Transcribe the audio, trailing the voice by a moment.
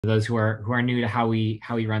For those who are new to how we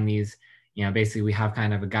run these, basically we have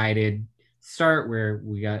kind of a guided start where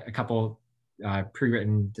we got a couple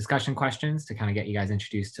pre-written discussion questions to kind of get you guys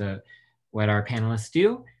introduced to what our panelists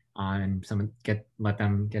do, and let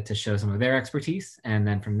them get to show some of their expertise. And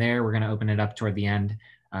then from there, we're going to open it up toward the end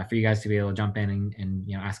for you guys to be able to jump in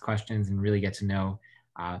and ask questions and really get to know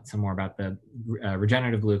some more about the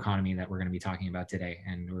regenerative blue economy that we're going to be talking about today.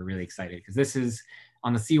 And we're really excited because this is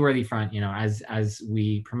on the Seaworthy front. As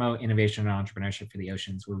we promote innovation and entrepreneurship for the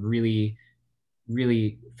oceans, we're really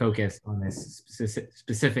focused on this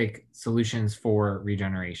specific solutions for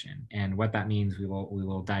regeneration, and what that means we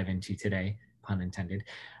will dive into today, pun intended.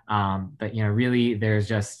 But really there's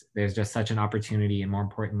just such an opportunity, and more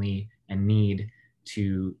importantly a need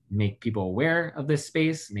to make people aware of this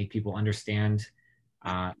space, make people understand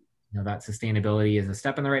that sustainability is a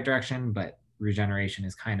step in the right direction, but regeneration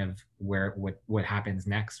is kind of what happens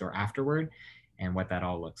next or afterward, and what that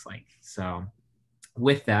all looks like. So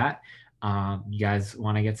with that, you guys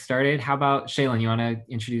want to get started? How about Shalin? You want to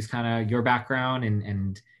introduce kind of your background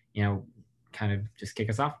and kind of just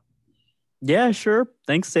kick us off? Yeah, sure.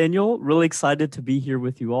 Thanks, Daniel. Really excited to be here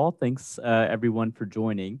with you all. Thanks, everyone, for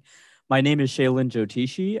joining. My name is Shalin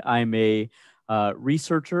Jyotishi. I'm a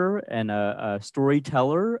researcher and a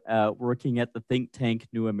storyteller working at the think tank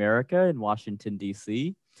New America in Washington,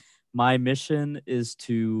 D.C. My mission is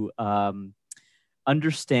to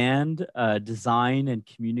understand, design, and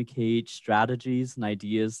communicate strategies and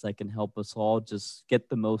ideas that can help us all just get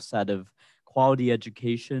the most out of quality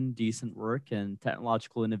education, decent work, and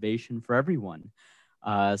technological innovation for everyone.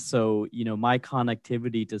 So, my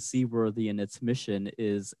connectivity to Seaworthy and its mission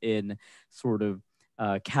is in sort of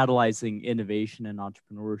catalyzing innovation and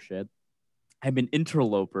entrepreneurship. I'm an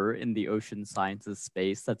interloper in the ocean sciences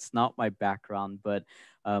space. That's not my background, but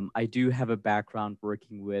I do have a background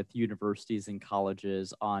working with universities and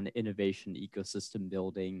colleges on innovation ecosystem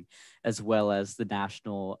building, as well as the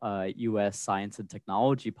national US science and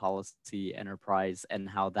technology policy enterprise and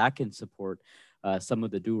how that can support some of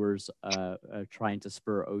the doers trying to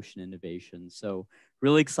spur ocean innovation. So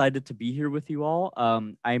really excited to be here with you all.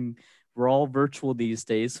 We're all virtual these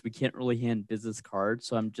days, so we can't really hand business cards.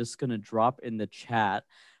 So I'm just going to drop in the chat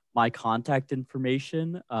my contact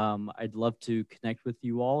information. I'd love to connect with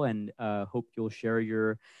you all, and hope you'll share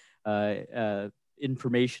your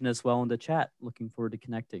information as well in the chat. Looking forward to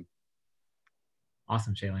connecting.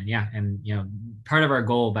 Awesome, Shalin. Yeah, and part of our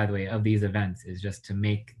goal, by the way, of these events is just to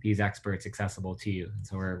make these experts accessible to you. And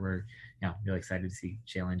so we're really excited to see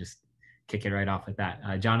Shalin just kick it right off with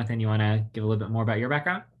that. Jonathan, you want to give a little bit more about your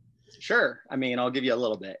background? Sure. I mean, I'll give you a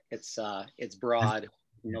little bit. It's broad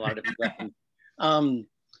in a lot of different directions.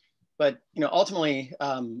 But ultimately,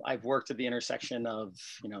 I've worked at the intersection of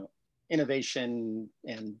innovation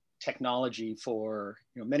and technology for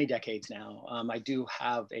many decades now. I do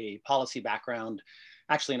have a policy background,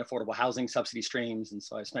 actually in affordable housing subsidy streams, and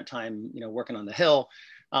so I've spent time working on the Hill,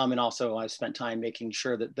 and also I've spent time making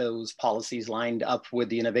sure that those policies lined up with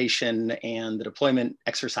the innovation and the deployment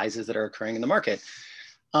exercises that are occurring in the market.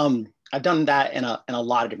 I've done that in a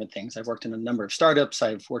lot of different things. I've worked in a number of startups.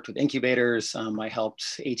 I've worked with incubators. I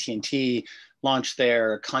helped AT&T launch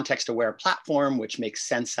their context-aware platform, which makes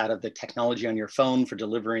sense out of the technology on your phone for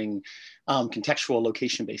delivering contextual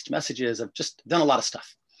location-based messages. I've just done a lot of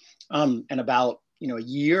stuff. And about a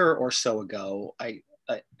year or so ago, I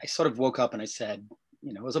sort of woke up and I said,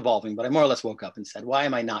 it was evolving, but I more or less woke up and said, why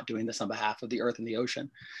am I not doing this on behalf of the earth and the ocean?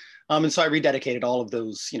 And so I rededicated all of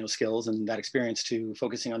those skills and that experience to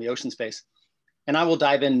focusing on the ocean space. And I will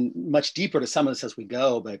dive in much deeper to some of this as we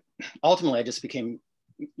go, but ultimately I just became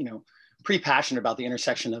pretty passionate about the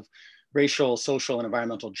intersection of racial, social, and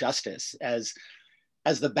environmental justice as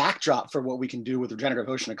the backdrop for what we can do with regenerative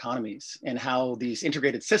ocean economies, and how these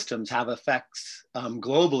integrated systems have effects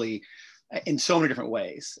globally in so many different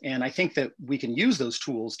ways. And I think that we can use those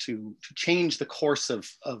tools to change the course of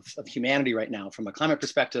humanity right now from a climate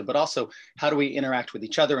perspective, but also how do we interact with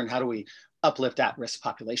each other and how do we uplift at-risk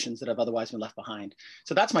populations that have otherwise been left behind.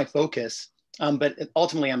 So that's my focus. But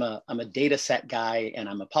ultimately I'm a data set guy, and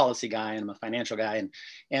I'm a policy guy, and I'm a financial guy.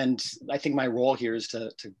 And I think my role here is to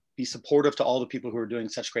be supportive to all the people who are doing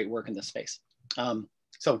such great work in this space.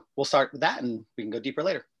 So we'll start with that and we can go deeper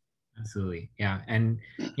later. Absolutely. Yeah. And,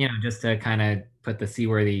 just to kind of put the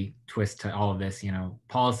Seaworthy twist to all of this,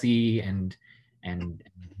 policy and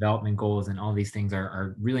development goals and all these things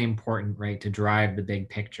are really important, right, to drive the big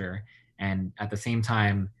picture. And at the same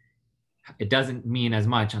time, it doesn't mean as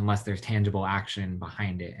much unless there's tangible action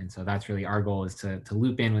behind it. And so that's really our goal, is to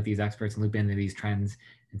loop in with these experts and loop into these trends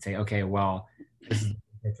and say, okay, well, this is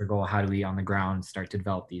the picture goal. How do we on the ground start to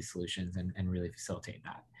develop these solutions and really facilitate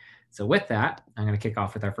that? So with that, I'm going to kick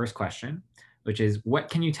off with our first question, which is, what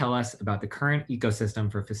can you tell us about the current ecosystem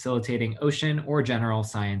for facilitating ocean or general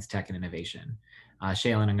science, tech, and innovation?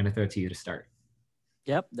 Shalin, I'm going to throw it to you to start.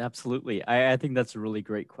 Yep, absolutely. I think that's a really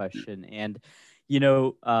great question. And, you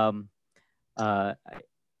know,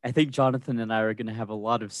 I think Jonathan and I are going to have a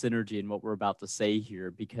lot of synergy in what we're about to say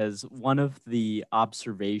here, because one of the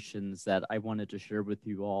observations that I wanted to share with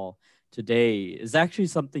you all today is actually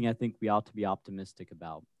something I think we ought to be optimistic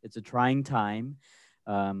about. It's a trying time.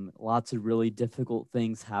 Lots of really difficult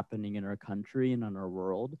things happening in our country and in our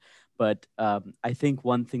world. But I think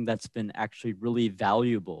one thing that's been actually really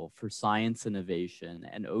valuable for science innovation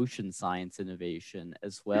and ocean science innovation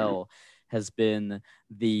as well has been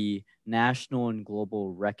the national and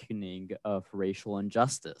global reckoning of racial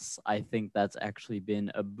injustice. I think that's actually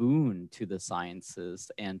been a boon to the sciences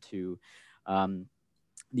and to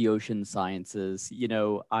the ocean sciences. You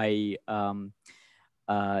know,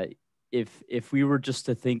 if we were just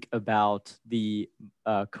to think about the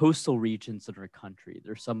coastal regions in our country,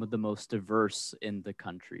 they're some of the most diverse in the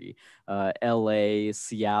country. LA,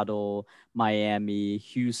 Seattle, Miami,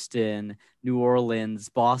 Houston, New Orleans,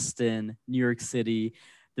 Boston, New York City.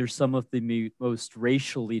 They're some of the most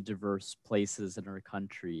racially diverse places in our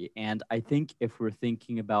country. And I think if we're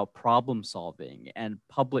thinking about problem solving and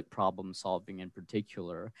public problem solving in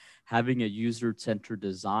particular, having a user-centered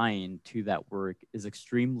design to that work is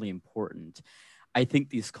extremely important. I think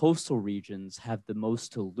these coastal regions have the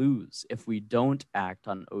most to lose if we don't act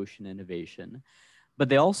on ocean innovation, but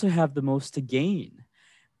they also have the most to gain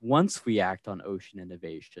once we act on ocean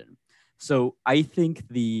innovation. So I think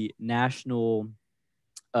the national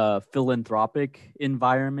philanthropic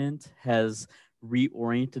environment has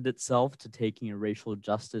reoriented itself to taking a racial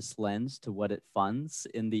justice lens to what it funds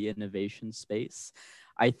in the innovation space.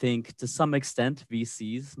 I think to some extent,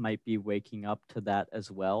 VCs might be waking up to that as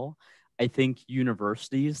well. I think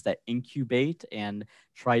universities that incubate and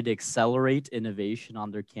try to accelerate innovation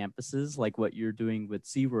on their campuses, like what you're doing with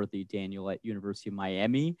Seaworthy, Daniel, at University of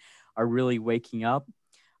Miami, are really waking up.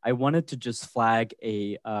 I wanted to just flag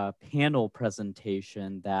a panel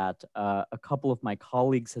presentation that a couple of my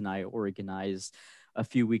colleagues and I organized a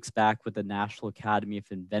few weeks back with the National Academy of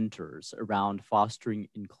Inventors around fostering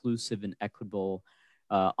inclusive and equitable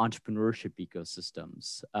entrepreneurship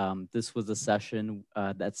ecosystems. This was a session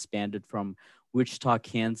that spanned from Wichita,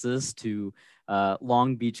 Kansas to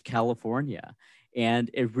Long Beach, California.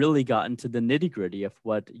 And it really got into the nitty-gritty of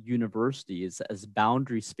what universities as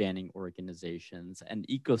boundary spanning organizations and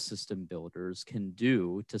ecosystem builders can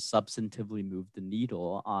do to substantively move the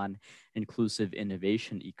needle on inclusive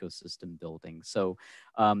innovation ecosystem building. So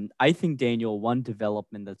I think, Daniel, one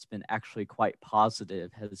development that's been actually quite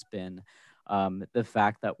positive has been the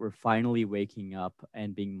fact that we're finally waking up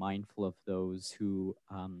and being mindful of those who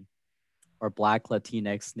are Black,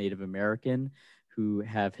 Latinx, Native American, who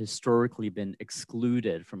have historically been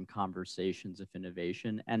excluded from conversations of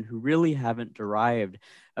innovation and who really haven't derived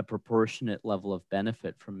a proportionate level of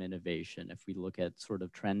benefit from innovation if we look at sort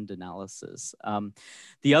of trend analysis.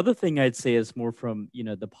 The other thing I'd say is more from, you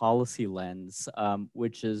know, the policy lens,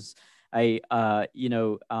 which is I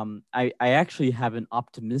actually have an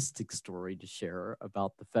optimistic story to share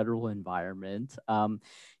about the federal environment.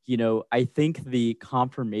 I think the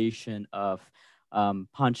confirmation of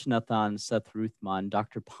Panchanathan Sethruthman,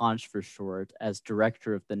 Dr. Panch for short, as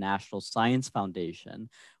director of the National Science Foundation,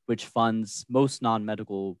 which funds most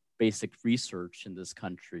non-medical basic research in this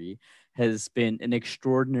country, has been an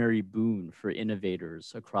extraordinary boon for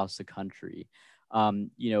innovators across the country.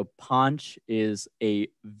 Panch is a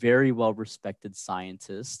very well-respected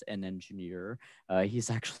scientist and engineer. He's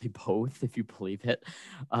actually both, if you believe it.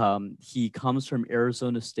 He comes from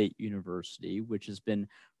Arizona State University, which has been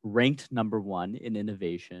ranked #1 in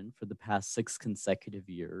innovation for the past 6 consecutive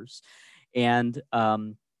years, and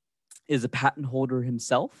is a patent holder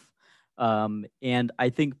himself. And I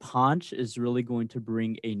think Panch is really going to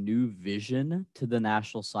bring a new vision to the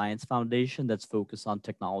National Science Foundation that's focused on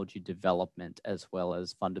technology development as well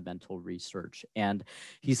as fundamental research. And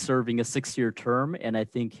he's serving a 6-year term, and I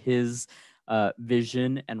think his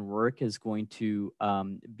vision and work is going to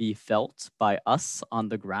be felt by us on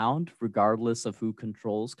the ground, regardless of who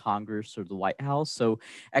controls Congress or the White House. So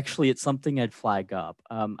actually, it's something I'd flag up.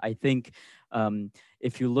 I think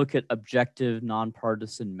if you look at objective,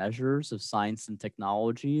 nonpartisan measures of science and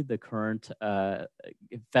technology, the current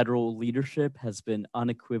federal leadership has been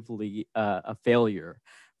unequivocally a failure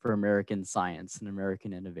for American science and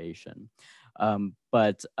American innovation.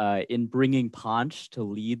 But in bringing Panch to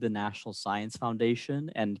lead the National Science Foundation,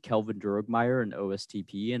 and Kelvin Durgmeyer in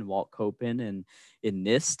OSTP and Walt Kopin in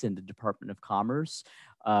NIST in the Department of Commerce,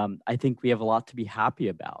 I think we have a lot to be happy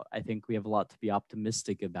about. I think we have a lot to be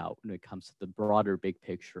optimistic about when it comes to the broader big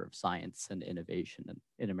picture of science and innovation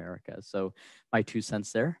in America. So my 2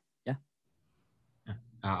 cents there. Yeah.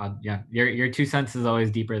 Yeah, your 2 cents is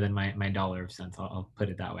always deeper than my dollar of cents. I'll put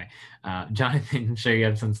it that way. Jonathan, I'm sure you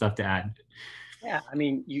have some stuff to add. Yeah, I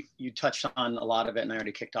mean, you touched on a lot of it, and I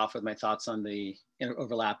already kicked off with my thoughts on the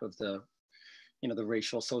overlap of the, the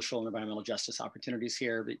racial, social, and environmental justice opportunities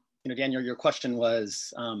here. But Daniel, your question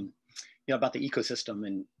was, about the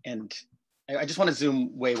ecosystem, and I just want to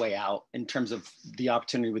zoom way out in terms of the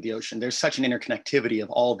opportunity with the ocean. There's such an interconnectivity of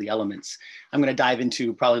all the elements. I'm going to dive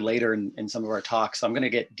into probably later in some of our talks. So I'm going to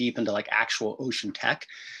get deep into like actual ocean tech,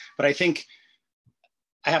 but I think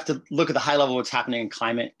I have to look at the high level of what's happening in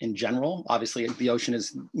climate in general. Obviously, the ocean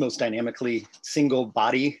is most dynamically single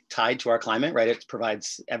body tied to our climate, right? It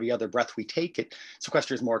provides every other breath we take. It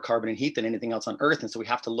sequesters more carbon and heat than anything else on Earth. And so we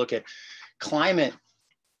have to look at climate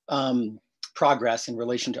progress in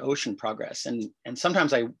relation to ocean progress. And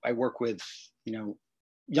sometimes I work with,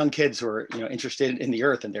 young kids who are, interested in the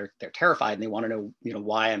earth, and they're terrified and they want to know,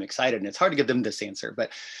 why I'm excited. And it's hard to give them this answer, but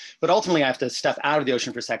ultimately I have to step out of the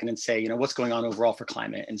ocean for a second and say, what's going on overall for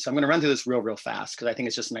climate. And so I'm going to run through this real fast, because I think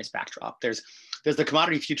it's just a nice backdrop. There's the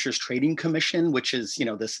Commodity Futures Trading Commission, which is,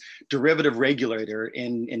 this derivative regulator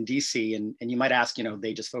in DC. And you might ask,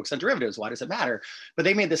 they just focus on derivatives. Why does it matter? But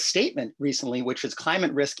they made this statement recently, which is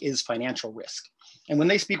climate risk is financial risk. And when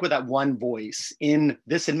they speak with that one voice in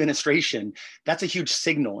this administration, that's a huge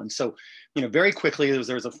signal. And so, very quickly,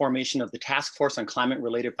 there was a formation of the Task Force on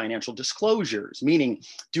Climate-Related Financial Disclosures, meaning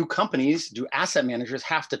do asset managers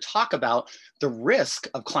have to talk about the risk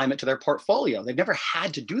of climate to their portfolio? They've never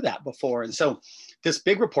had to do that before. And so this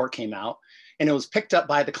big report came out, and it was picked up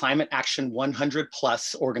by the Climate Action 100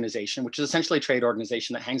 Plus organization, which is essentially a trade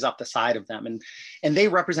organization that hangs off the side of them. And they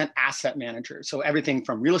represent asset managers. So everything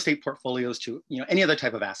from real estate portfolios to any other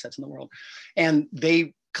type of assets in the world. And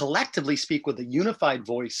they collectively speak with a unified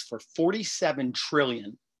voice for 47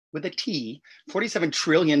 trillion, with a T, $47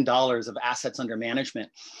 trillion of assets under management.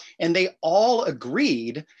 And they all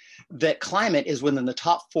agreed that climate is within the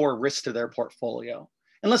top 4 risks to their portfolio.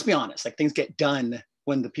 And let's be honest, like, things get done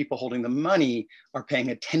when the people holding the money are paying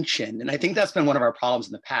attention. And I think that's been one of our problems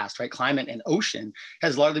in the past, right? Climate and ocean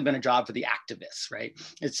has largely been a job for the activists, right?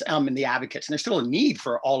 It's and the advocates. And there's still a need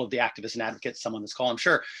for all of the activists and advocates, some on this call, I'm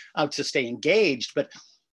sure, to stay engaged. But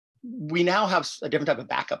we now have a different type of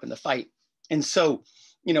backup in the fight. And so,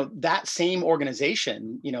 that same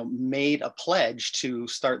organization, made a pledge to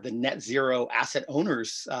start the Net Zero Asset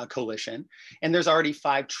Owners Coalition. And there's already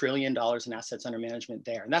 $5 trillion in assets under management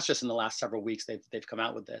there. And that's just in the last several weeks they've come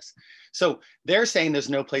out with this. So they're saying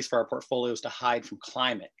there's no place for our portfolios to hide from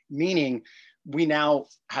climate, meaning we now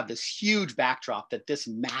have this huge backdrop that this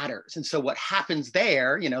matters. And so what happens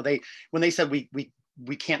there, when they said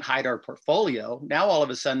we can't hide our portfolio, now all of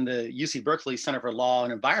a sudden the UC Berkeley Center for Law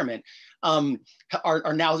and Environment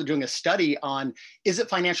are now doing a study on, is it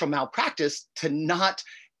financial malpractice to not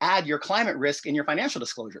add your climate risk in your financial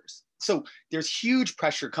disclosures? So there's huge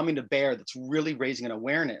pressure coming to bear that's really raising an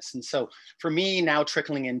awareness. And so for me, now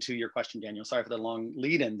trickling into your question, Daniel, sorry for the long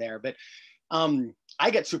lead in there, but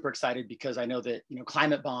I get super excited because I know that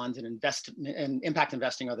climate bonds and impact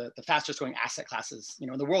investing are the fastest growing asset classes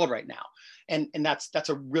in the world right now, and that's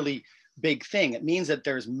a really big thing. It means that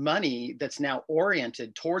there's money that's now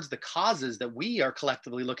oriented towards the causes that we are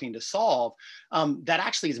collectively looking to solve, that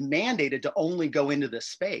actually is mandated to only go into this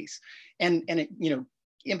space, and it,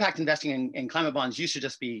 impact investing in climate bonds used to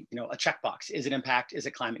just be, a checkbox. Is it impact? Is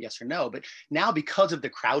it climate? Yes or no? But now, because of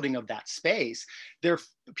the crowding of that space,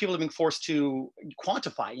 people are being forced to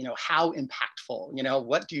quantify, how impactful,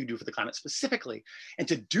 what do you do for the climate specifically? And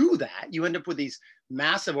to do that, you end up with these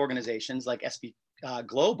massive organizations like SB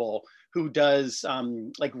Global, who does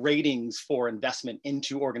like ratings for investment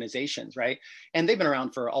into organizations, right? And they've been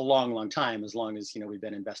around for a long time, as long as we've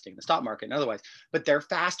been investing in the stock market and otherwise. But their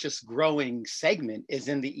fastest growing segment is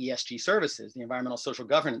in the ESG services, the environmental social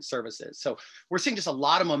governance services. So we're seeing just a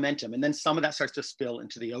lot of momentum, and then some of that starts to spill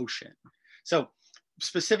into the ocean. So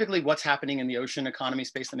specifically, what's happening in the ocean economy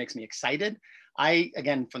space that makes me excited?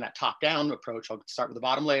 Again, from that top-down approach, I'll start with the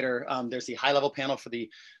bottom later. There's the high-level panel for the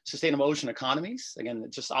sustainable ocean economies. Again,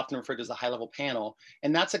 it's just often referred to as the high-level panel.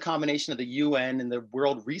 And that's a combination of the UN and the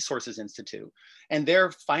World Resources Institute. And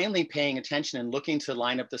they're finally paying attention and looking to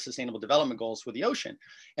line up the sustainable development goals with the ocean.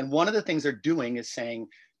 And one of the things they're doing is saying,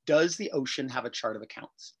 does the ocean have a chart of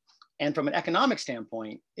accounts? And from an economic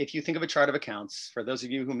standpoint, if you think of a chart of accounts, for those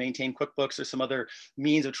of you who maintain QuickBooks or some other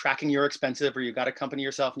means of tracking your expenses, or you've got a company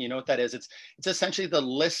yourself and you know what that is, it's essentially the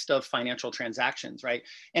list of financial transactions, right?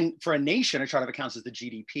 And for a nation, a chart of accounts is the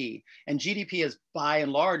GDP. And GDP has by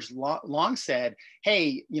and large long said,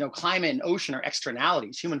 hey, climate and ocean are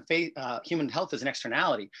externalities. Human health is an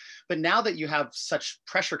externality. But now that you have such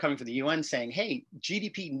pressure coming from the UN saying, hey,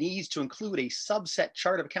 GDP needs to include a subset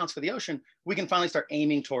chart of accounts for the ocean, we can finally start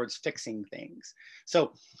aiming towards fixing things.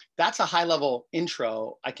 So that's a high level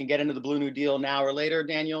intro. I can get into the Blue New Deal now or later.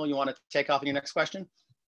 Daniel, you want to take off on your next question?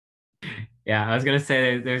 Yeah, I was going to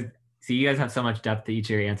say see, you guys have so much depth to each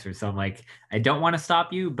of your answers. So I'm like, I don't want to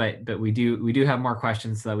stop you, but we do have more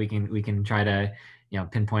questions so that we can try to,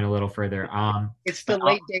 pinpoint a little further. It's the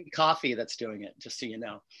late date coffee that's doing it, just so you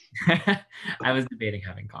know. I was debating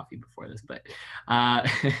having coffee before this, but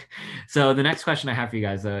so the next question I have for you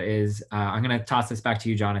guys is I'm going to toss this back to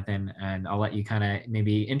you, Jonathan, and I'll let you kind of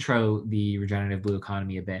maybe intro the regenerative blue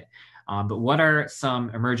economy a bit. But what are some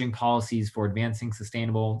emerging policies for advancing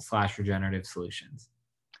sustainable / regenerative solutions?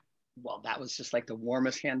 Well, that was just like the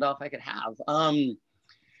warmest handoff I could have.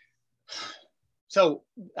 So,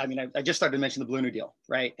 I mean, I just started to mention the Blue New Deal,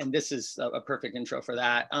 right? And this is a perfect intro for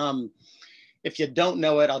that. If you don't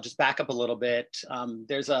know it, I'll just back up a little bit.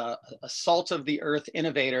 There's a salt of the earth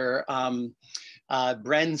innovator,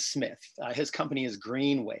 Bren Smith. His company is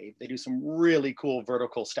Green Wave. They do some really cool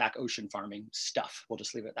vertical stack ocean farming stuff. We'll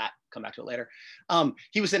just leave it at that, come back to it later.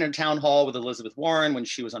 He was in a town hall with Elizabeth Warren when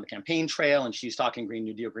she was on the campaign trail, and she's talking Green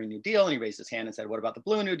New Deal, Green New Deal. And he raised his hand and said, what about the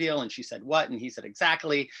Blue New Deal? And she said, what? And he said,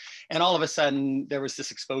 exactly. And all of a sudden there was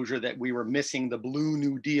this exposure that we were missing the Blue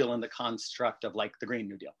New Deal in the construct of like the Green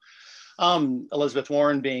New Deal. Elizabeth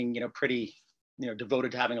Warren, being pretty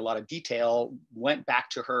devoted to having a lot of detail, went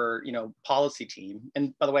back to her policy team.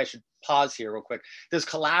 And by the way, I should pause here real quick. There's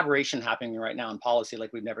collaboration happening right now in policy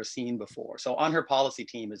like we've never seen before. So on her policy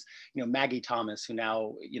team is Maggie Thomas, who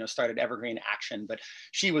now started Evergreen Action, but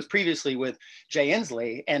she was previously with Jay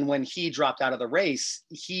Inslee. And when he dropped out of the race,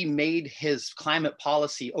 he made his climate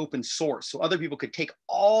policy open source, so other people could take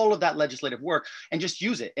all of that legislative work and just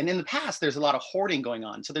use it. And in the past, there's a lot of hoarding going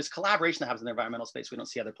on. So there's collaboration that happens in the environmental space we don't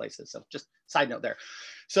see other places. So just side note there.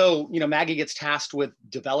 So Maggie gets tasked with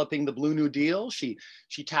developing the Blue New Deal. She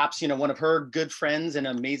taps one of her good friends, an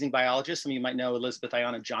amazing biologist. Some of you might know Elizabeth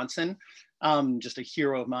Ayanna Johnson, just a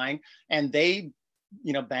hero of mine. And they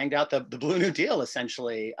banged out the Blue New Deal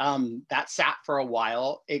essentially. That sat for a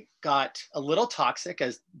while. It got a little toxic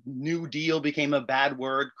as New Deal became a bad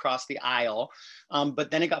word across the aisle. But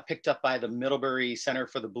then it got picked up by the Middlebury Center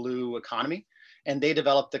for the Blue Economy, and they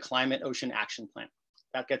developed the Climate Ocean Action Plan.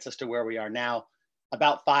 That gets us to where we are now.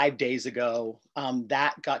 About 5 days ago,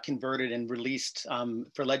 that got converted and released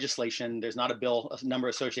for legislation. There's not a bill, a number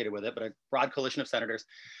associated with it, but a broad coalition of senators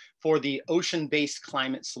for the Ocean-Based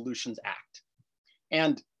Climate Solutions Act.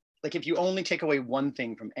 And like, if you only take away one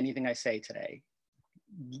thing from anything I say today,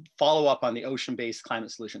 follow up on the Ocean-Based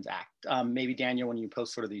Climate Solutions Act. Maybe Daniel, when you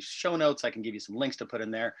post sort of these show notes, I can give you some links to put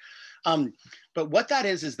in there. But what that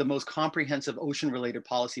is the most comprehensive ocean-related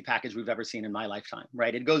policy package we've ever seen in my lifetime,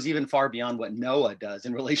 right? It goes even far beyond what NOAA does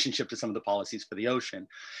in relationship to some of the policies for the ocean.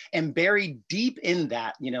 And buried deep in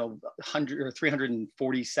that, 100 or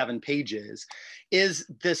 347 pages is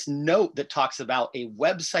this note that talks about a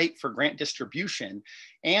website for grant distribution.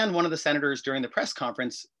 And one of the senators during the press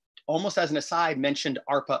conference, almost as an aside, mentioned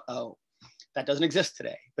ARPA-O. That doesn't exist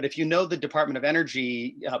today. But if you know the Department of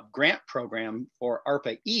Energy grant program for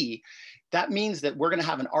ARPA-E, that means that we're going to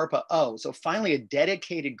have an ARPA-O. So finally, a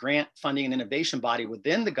dedicated grant funding and innovation body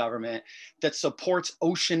within the government that supports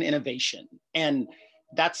ocean innovation. And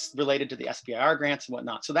that's related to the SBIR grants and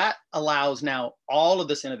whatnot. So that allows now all of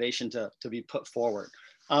this innovation to be put forward.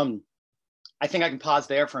 I think I can pause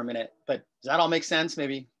there for a minute, but does that all make sense?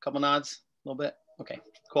 Maybe a couple nods, a little bit? Okay,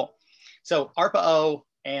 cool. So ARPA-O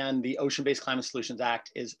and the Ocean-Based Climate Solutions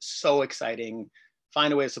Act is so exciting.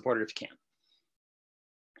 Find a way to support it if you can.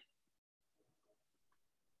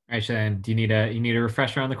 All right, Shalin, do you need a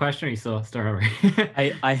refresher on the question, or you still remember?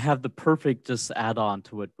 I have the perfect just add on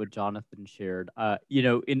to what Jonathan shared.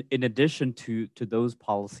 In addition to those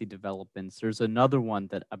policy developments, there's another one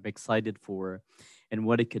that I'm excited for, and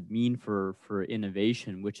what it could mean for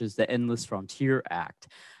innovation, which is the Endless Frontier Act.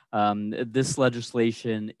 This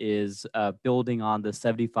legislation is building on the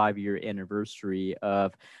 75-year anniversary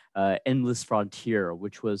of Endless Frontier,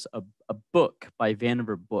 which was a book by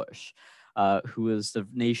Vannevar Bush. who is the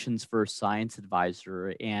nation's first science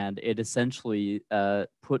advisor, and it essentially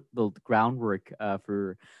put the groundwork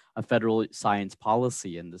for a federal science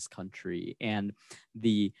policy in this country. And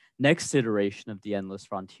the next iteration of the Endless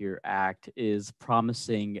Frontier Act is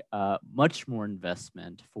promising much more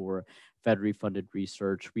investment for federally funded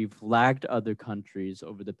research. We've lagged other countries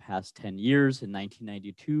over the past 10 years. In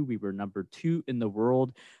 1992, we were number 2 in the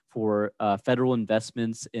world for federal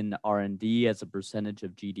investments in R&D as a percentage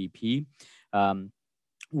of GDP.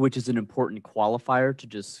 Which is an important qualifier to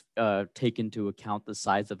just take into account the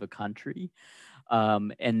size of a country.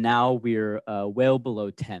 And now we're well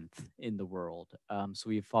below 10th in the world. So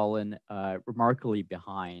we've fallen remarkably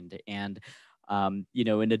behind. And,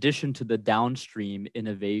 in addition to the downstream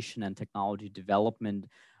innovation and technology development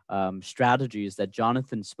strategies that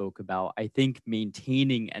Jonathan spoke about, I think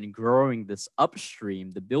maintaining and growing this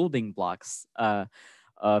upstream, the building blocks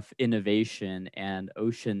of innovation and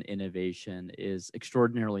ocean innovation is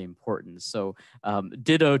extraordinarily important. So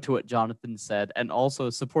ditto to what Jonathan said, and also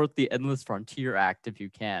support the Endless Frontier Act if you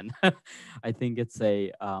can. I think it's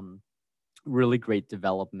a really great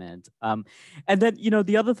development. And then,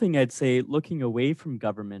 the other thing I'd say, looking away from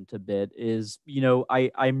government a bit, is,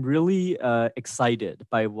 I'm really excited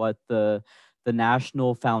by what the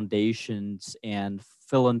national foundations and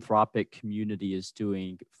philanthropic community is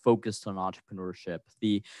doing focused on entrepreneurship.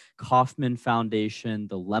 The Kauffman Foundation,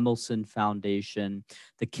 the Lemelson Foundation,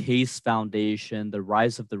 the Case Foundation, the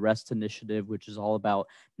Rise of the Rest Initiative, which is all about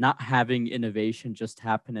not having innovation just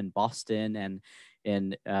happen in Boston and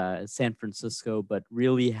in San Francisco, but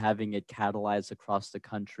really having it catalyze across the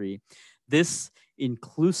country. This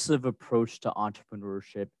inclusive approach to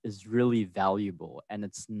entrepreneurship is really valuable, and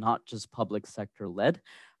it's not just public sector led.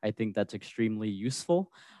 I think that's extremely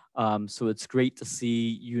useful. So it's great to see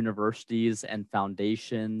universities and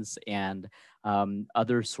foundations and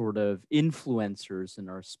other sort of influencers in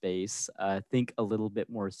our space think a little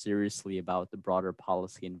bit more seriously about the broader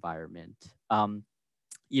policy environment.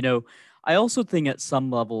 I also think at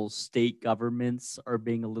some levels, state governments are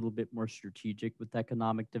being a little bit more strategic with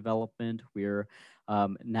economic development. We're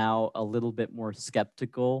now a little bit more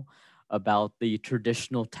skeptical about the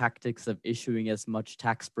traditional tactics of issuing as much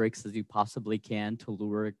tax breaks as you possibly can to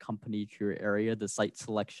lure a company to your area, the site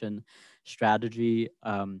selection strategy.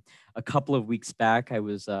 A couple of weeks back, I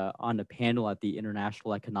was on a panel at the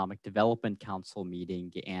International Economic Development Council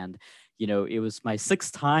meeting, and it was my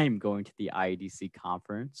 6th time going to the IEDC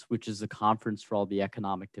conference, which is a conference for all the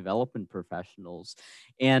economic development professionals.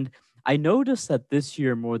 And I noticed that this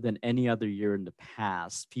year, more than any other year in the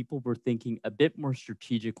past, people were thinking a bit more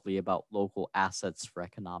strategically about local assets for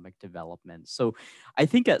economic development. So I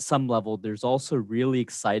think at some level, there's also really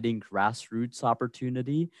exciting grassroots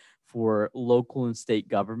opportunity for local and state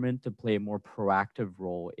government to play a more proactive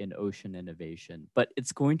role in ocean innovation, but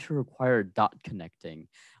it's going to require dot connecting.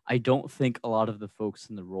 I don't think a lot of the folks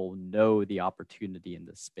in the role know the opportunity in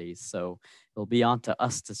this space, so it'll be on to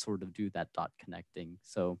us to sort of do that dot connecting.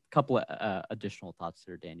 So a couple of additional thoughts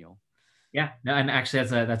there, Daniel. Yeah, no, and actually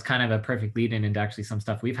that's kind of a perfect lead in into actually some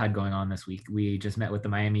stuff we've had going on this week. We just met with the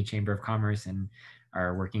Miami Chamber of Commerce and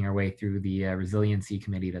are working our way through the resiliency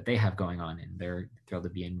committee that they have going on, and they're thrilled to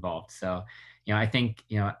be involved. So, I think,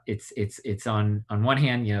 it's on one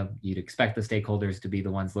hand, you'd expect the stakeholders to be the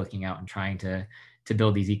ones looking out and trying to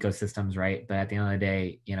build these ecosystems, right? But at the end of the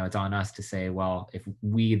day, it's on us to say, well, if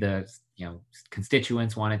we, the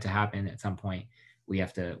constituents, want it to happen at some point, we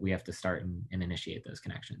have to start and initiate those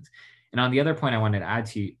connections. And on the other point I wanted to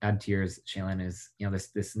add to yours, Shalin, is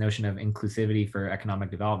this notion of inclusivity for economic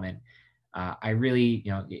development. I really,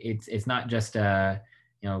 it's not just a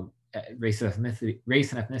race and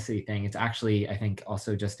ethnicity thing. It's actually, I think,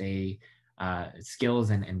 also just a skills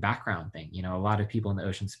and background thing. A lot of people in the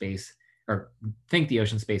ocean space or think the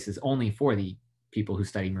ocean space is only for the people who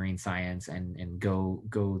study marine science and go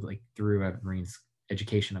like through a marine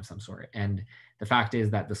education of some sort. And the fact is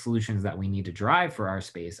that the solutions that we need to drive for our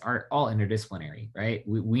space are all interdisciplinary, right?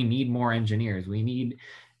 We need more engineers. We need,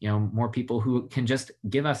 more people who can just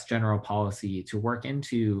give us general policy to work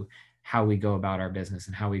into how we go about our business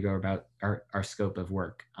and how we go about our scope of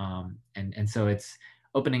work. And so it's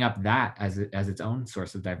opening up that as its own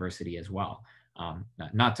source of diversity as well.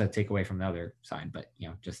 Not to take away from the other side, but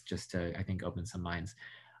just to, I think, open some minds.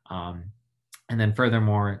 And then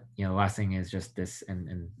furthermore, the last thing is just this,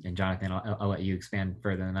 and Jonathan, I'll let you expand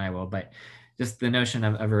further than I will, but just the notion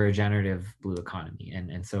of a regenerative blue economy.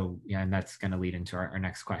 And so, and that's going to lead into our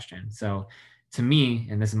next question. So to me,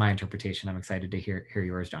 and this is my interpretation, I'm excited to hear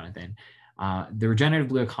yours, Jonathan. The regenerative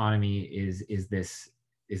blue economy is this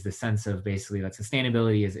is the sense of basically that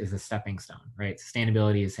sustainability is a stepping stone, right?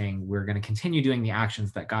 Sustainability is saying we're going to continue doing the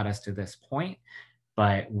actions that got us to this point,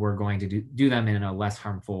 but we're going to do them in a less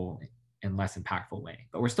harmful and less impactful way.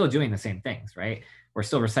 But we're still doing the same things, right? We're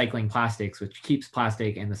still recycling plastics, which keeps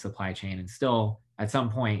plastic in the supply chain and still at some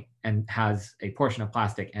point and has a portion of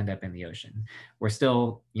plastic end up in the ocean. We're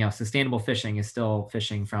still, sustainable fishing is still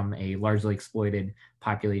fishing from a largely exploited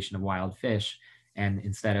population of wild fish. And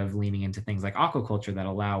instead of leaning into things like aquaculture that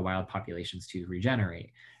allow wild populations to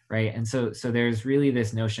regenerate, right? And so there's really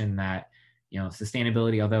this notion that,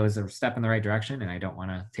 sustainability, although is a step in the right direction, and I don't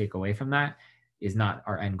want to take away from that, is not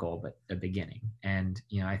our end goal, but the beginning. And,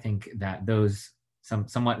 I think that those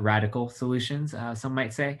somewhat radical solutions, some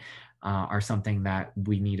might say, are something that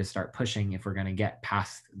we need to start pushing if we're going to get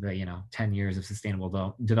past the 10 years of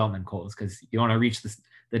sustainable development goals, because you want to reach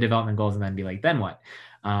the development goals and then be like, then what?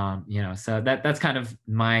 So that's kind of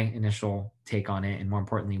my initial take on it, and more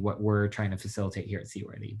importantly, what we're trying to facilitate here at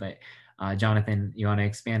Seaworthy. But Jonathan, you want to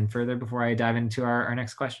expand further before I dive into our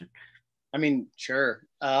next question? I mean, sure.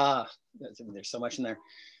 There's so much in there.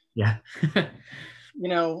 Yeah.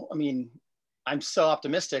 I'm so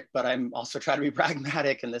optimistic, but I'm also trying to be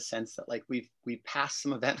pragmatic in the sense that like we've passed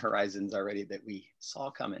some event horizons already that we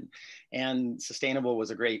saw coming, and sustainable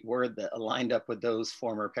was a great word that aligned up with those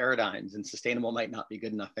former paradigms, and sustainable might not be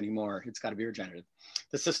good enough anymore. It's got to be regenerative.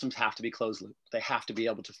 The systems have to be closed loop. They have to be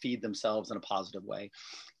able to feed themselves in a positive way.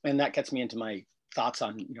 And that gets me into my thoughts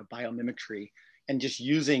on, biomimicry and just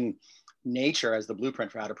using nature as the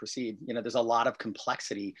blueprint for how to proceed. There's a lot of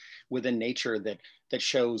complexity within nature that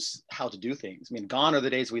shows how to do things. I mean, gone are the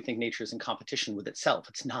days we think nature is in competition with itself.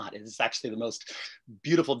 It's not. It's actually the most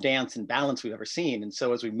beautiful dance and balance we've ever seen. And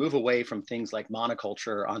so as we move away from things like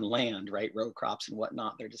monoculture on land, right, row crops and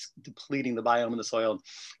whatnot, they're just depleting the biome and the soil. And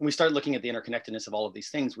we start looking at the interconnectedness of all of these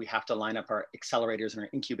things. We have to line up our accelerators and our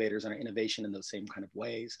incubators and our innovation in those same kind of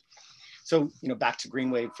ways. So, back to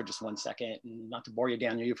Greenwave for just one second, and not to bore you,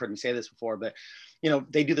 Daniel, you've heard me say this before, but,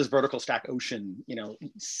 they do this vertical stack ocean,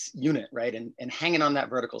 unit, right? And hanging on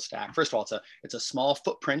that vertical stack, first of all, it's a small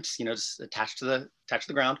footprint, just attached to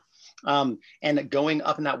the ground. And going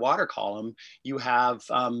up in that water column, you have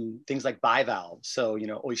things like bivalves, so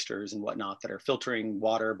oysters and whatnot that are filtering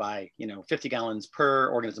water by 50 gallons per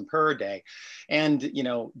organism per day, and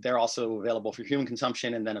they're also available for human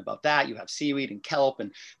consumption. And then above that, you have seaweed and kelp,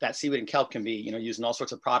 and that seaweed and kelp can be used in all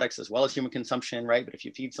sorts of products as well as human consumption, right? But if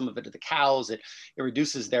you feed some of it to the cows, it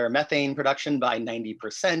reduces their methane production by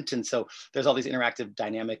 90%, and so there's all these interactive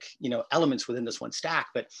dynamic elements within this one stack.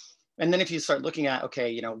 And then if you start looking at,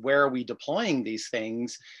 okay, where are we deploying these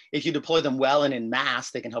things? If you deploy them well and in mass,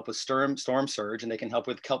 they can help with storm surge, and they can help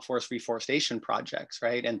with kelp forest reforestation projects,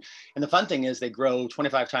 right? And the fun thing is they grow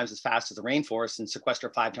 25 times as fast as the rainforest and sequester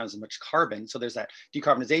 5 times as much carbon. So there's that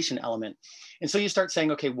decarbonization element. And so you start saying,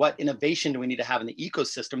 okay, what innovation do we need to have in the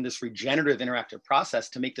ecosystem, this regenerative interactive process,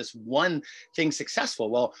 to make this one thing successful?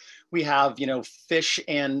 Well, we have, fish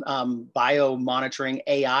and bio monitoring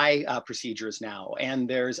AI procedures now, and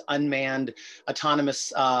there's unmanned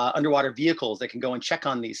autonomous underwater vehicles that can go and check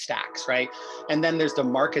on these stacks, right? And then there's the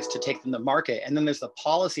markets to take them to market. And then there's the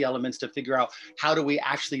policy elements to figure out how do we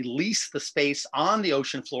actually lease the space on the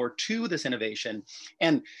ocean floor to this innovation.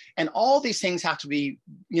 And all these things have to be,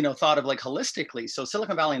 thought of like holistically. So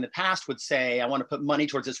Silicon Valley in the past would say, I want to put money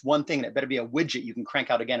towards this one thing, and it better be a widget you can crank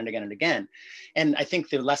out again and again and again. And I think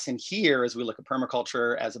the lesson here, as we look at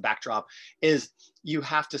permaculture as a backdrop, is you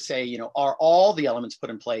have to say, are all the elements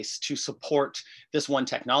put in place to support this one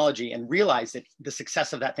technology, and realize that the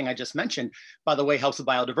success of that thing I just mentioned, by the way, helps with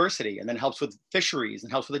biodiversity, and then helps with fisheries,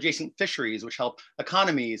 and helps with adjacent fisheries, which help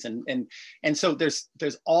economies. And so there's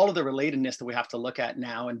all of the relatedness that we have to look at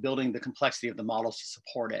now, and building the complexity of the models to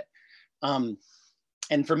support it.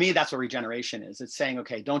 And for me, that's what regeneration is. It's saying,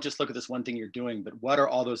 okay, don't just look at this one thing you're doing, but what are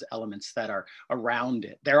all those elements that are around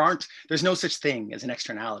it? There's no such thing as an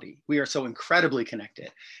externality. We are so incredibly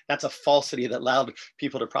connected. That's a falsity that allowed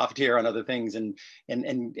people to profiteer on other things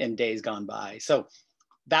in days gone by. So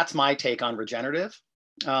that's my take on regenerative.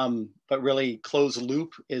 But really, closed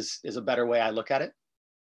loop is a better way I look at it.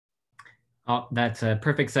 Oh, that's a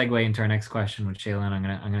perfect segue into our next question, which Shalin, I'm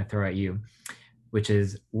gonna throw at you, which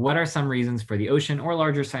is, what are some reasons for the ocean or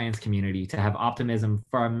larger science community to have optimism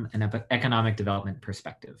from an economic development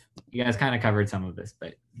perspective? You guys kind of covered some of this,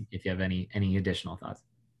 but if you have any additional thoughts.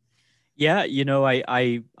 Yeah,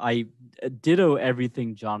 I ditto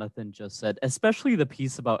everything Jonathan just said, especially the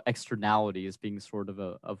piece about externalities being sort of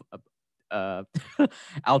a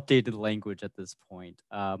outdated language at this point.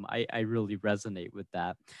 I really resonate with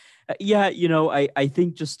that. Yeah, you know, I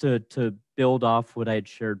think just to build off what I had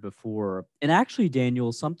shared before, and actually,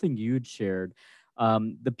 Daniel, something you'd shared,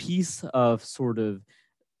 the piece of sort of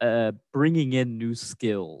bringing in new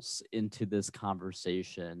skills into this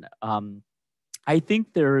conversation. I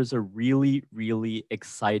think there is a really, really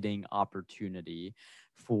exciting opportunity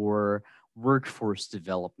for workforce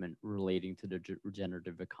development relating to the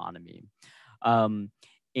regenerative economy.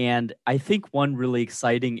 And I think one really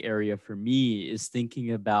exciting area for me is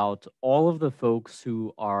thinking about all of the folks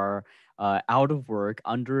who are out of work,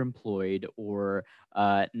 underemployed, or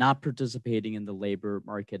not participating in the labor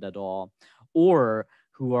market at all, or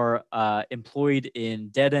who are employed in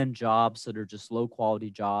dead-end jobs that are just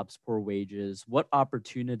low-quality jobs, poor wages. What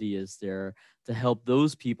opportunity is there to help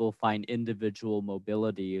those people find individual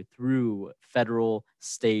mobility through federal,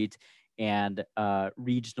 state, and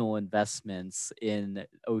regional investments in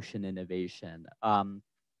ocean innovation?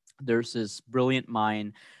 There's this brilliant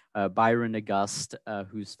mind, Byron August,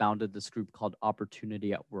 who's founded this group called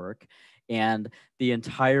Opportunity at Work. And the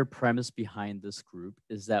entire premise behind this group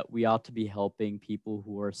is that we ought to be helping people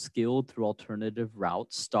who are skilled through alternative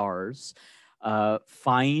routes, STARS,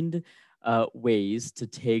 find ways to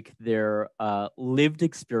take their lived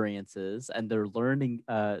experiences and their learning,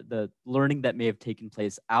 the learning that may have taken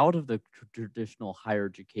place out of the traditional higher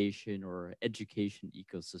education or education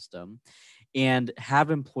ecosystem, and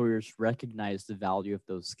have employers recognize the value of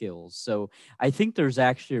those skills. So I think there's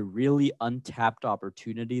actually a really untapped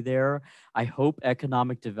opportunity there. I hope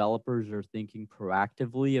economic developers are thinking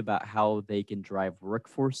proactively about how they can drive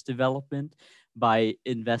workforce development by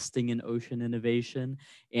investing in ocean innovation.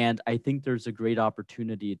 And I think there's a great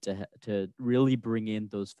opportunity to really bring in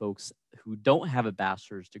those folks who don't have a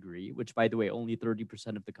bachelor's degree, which, by the way, only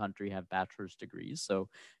 30% of the country have bachelor's degrees. So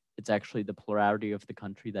it's actually the plurality of the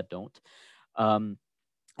country that don't.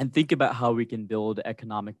 And think about how we can build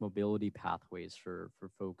economic mobility pathways for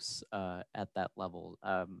folks at that level.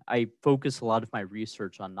 I focus a lot of my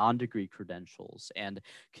research on non-degree credentials and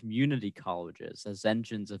community colleges as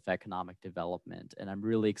engines of economic development. And I'm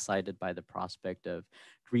really excited by the prospect of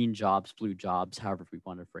green jobs, blue jobs, however we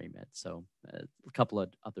want to frame it. So a couple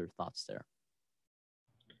of other thoughts there.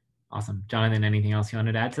 Awesome. Jonathan, anything else you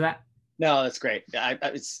wanted to add to that? No, that's great.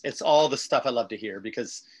 It's all the stuff I love to hear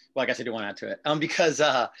because, well, I guess I do want to add to it because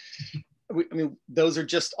I mean, those are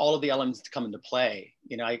just all of the elements to come into play.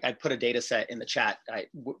 You know, I put a data set in the chat.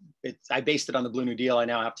 I based it on the Blue New Deal. I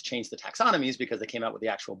now have to change the taxonomies because they came out with the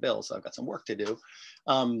actual bill. So I've got some work to do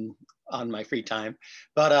on my free time.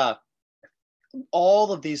 But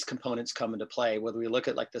all of these components come into play, whether we look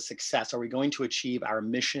at like the success, are we going to achieve our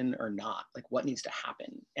mission or not? Like what needs to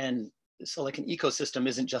happen? And so like an ecosystem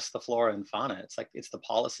isn't just the flora and fauna. It's like, it's the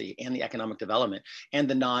policy and the economic development and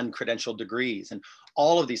the non-credentialed degrees and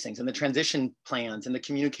all of these things and the transition plans and the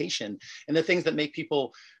communication and the things that make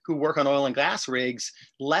people who work on oil and gas rigs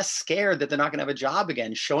less scared that they're not gonna have a job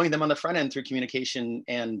again, showing them on the front end through communication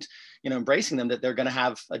and, you know, embracing them that they're gonna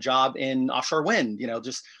have a job in offshore wind, you know,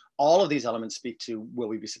 just all of these elements speak to, will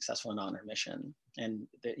we be successful in on our mission? And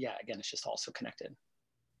yeah, again, it's just also connected.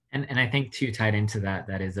 And I think too, tied into that,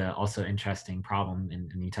 that is also interesting problem,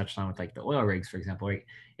 and you touched on with like the oil rigs, for example, right?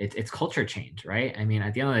 It's culture change, right? I mean,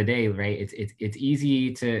 at the end of the day, right? It's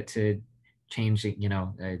easy to change, you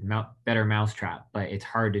know, a better mousetrap, but it's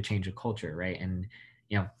hard to change a culture, right? And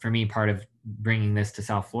you know, for me, part of bringing this to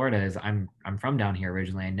South Florida is I'm from down here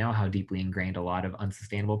originally. I know how deeply ingrained a lot of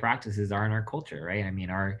unsustainable practices are in our culture, right? I mean,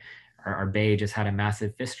 our bay just had a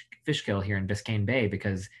massive fish kill here in Biscayne Bay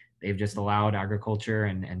because they've just allowed agriculture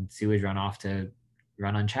and sewage runoff to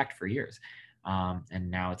run unchecked for years.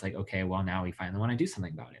 And now it's like, okay, well, now we finally want to do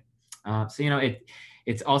something about it. So, you know,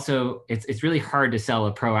 it's also, it's really hard to sell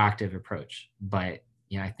a proactive approach, but,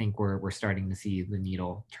 you know, I think we're starting to see the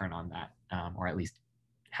needle turn on that, or at least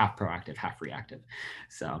half proactive, half reactive.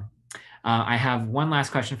 So I have one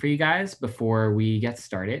last question for you guys before we get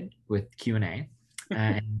started with Q&A.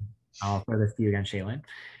 And I'll throw this to you again, Shalin.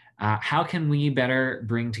 How can we better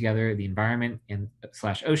bring together the environment and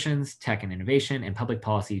 / oceans, tech and innovation, and public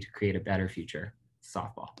policy to create a better future?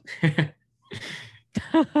 Softball.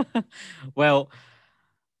 Well,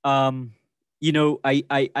 you know,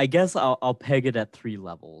 I guess I'll peg it at 3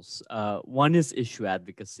 levels. One is issue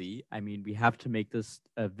advocacy. I mean, we have to make this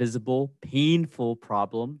a visible, painful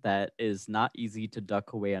problem that is not easy to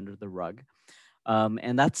duck away under the rug.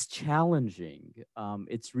 And that's challenging.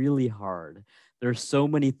 It's really hard. There's so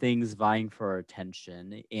many things vying for our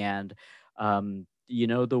attention. And you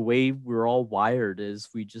know, the way we're all wired is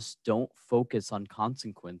we just don't focus on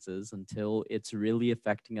consequences until it's really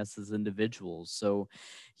affecting us as individuals. So,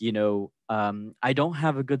 you know, I don't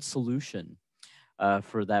have a good solution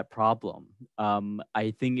for that problem.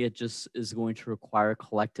 I think it just is going to require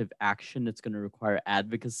collective action. It's going to require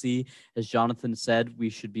advocacy. As Jonathan said, we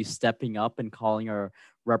should be stepping up and calling our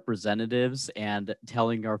representatives and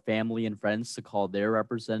telling our family and friends to call their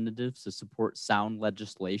representatives to support sound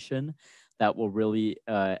legislation that will really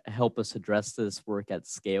help us address this work at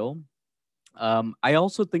scale. I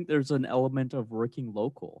also think there's an element of working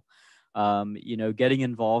local. You know, getting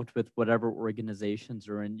involved with whatever organizations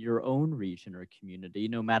are in your own region or community,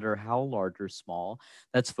 no matter how large or small,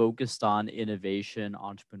 that's focused on innovation,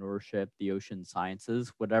 entrepreneurship, the ocean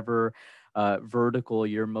sciences, whatever vertical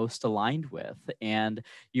you're most aligned with. And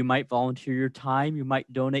you might volunteer your time, you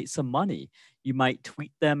might donate some money, you might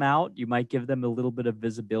tweet them out, you might give them a little bit of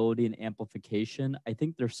visibility and amplification. I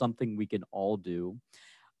think there's something we can all do.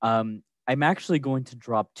 I'm actually going to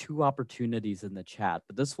drop 2 opportunities in the chat,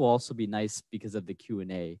 but this will also be nice because of the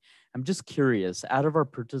Q&A. I'm just curious, out of our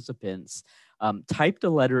participants, type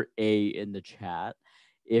the letter A in the chat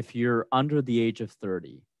if you're under the age of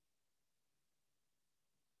 30.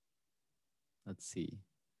 Let's see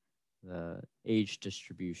the age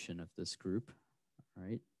distribution of this group. All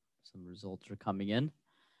right, some results are coming in.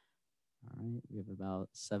 All right, we have about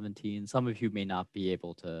 17. Some of you may not be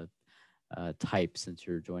able to type since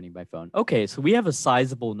you're joining by phone. Okay, so we have a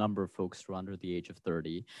sizable number of folks who are under the age of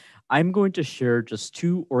 30. I'm going to share just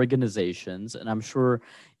 2 organizations, and I'm sure,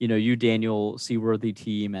 you know, you, Daniel, Seaworthy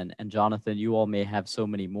team, and Jonathan, you all may have so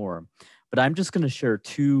many more. But I'm just going to share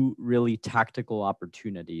 2 really tactical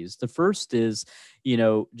opportunities. The first is, you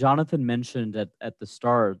know, Jonathan mentioned at the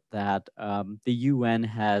start that the UN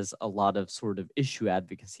has a lot of sort of issue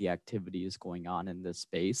advocacy activities going on in this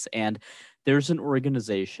space. And there's an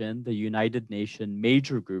organization, the United Nations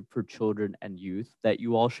Major Group for Children and Youth, that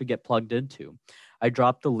you all should get plugged into. I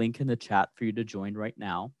dropped the link in the chat for you to join right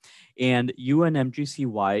now. And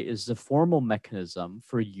UNMGCY is the formal mechanism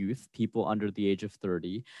for youth, people under the age of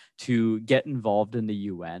 30, to get involved in the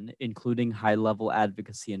UN, including high-level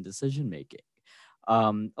advocacy and decision-making.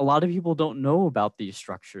 A lot of people don't know about these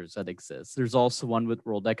structures that exist. There's also one with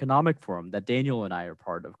World Economic Forum that Daniel and I are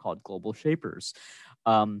part of called Global Shapers.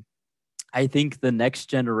 I think the next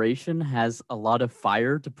generation has a lot of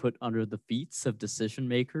fire to put under the feet of decision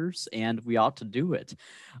makers, and we ought to do it.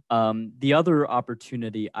 The other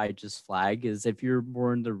opportunity I just flag is if you're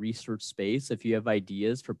more in the research space, if you have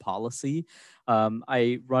ideas for policy,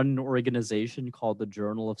 I run an organization called the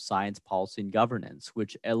Journal of Science, Policy, and Governance,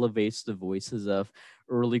 which elevates the voices of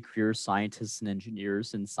early career scientists and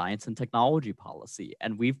engineers in science and technology policy.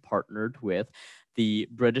 And we've partnered with the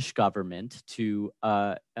British government to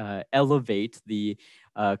elevate the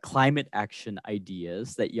climate action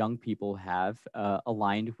ideas that young people have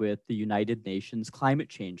aligned with the United Nations Climate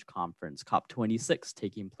Change Conference, COP26,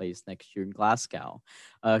 taking place next year in Glasgow.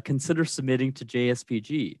 Consider submitting to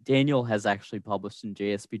JSPG. Daniel has actually published in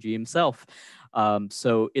JSPG himself.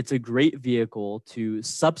 So it's a great vehicle to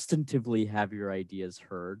substantively have your ideas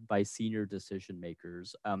heard by senior decision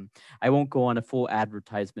makers. I won't go on a full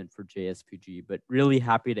advertisement for JSPG, but really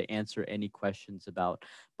happy to answer any questions about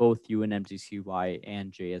both UNMGCY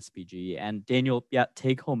and JSPG. And Daniel, yeah,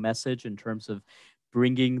 take home message in terms of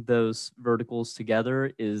bringing those verticals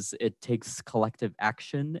together is it takes collective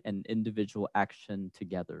action and individual action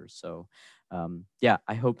together. So yeah,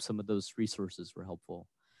 I hope some of those resources were helpful.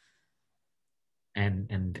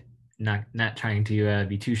 And not trying to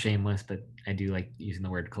be too shameless, but I do like using the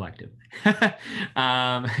word collective.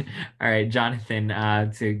 All right, Jonathan,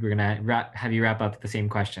 so we're gonna have you wrap up the same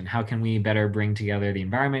question. How can we better bring together the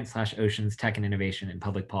environment / oceans, tech and innovation, and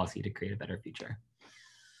public policy to create a better future?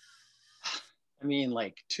 I mean,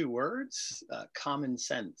 like 2 words, common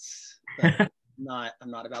sense. But I'm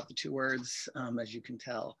not about the 2 words, as you can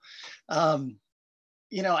tell.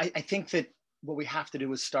 You know, I think that what we have to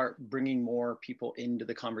do is start bringing more people into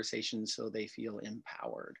the conversation so they feel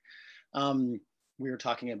empowered. We were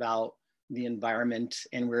talking about the environment,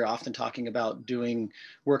 and we're often talking about doing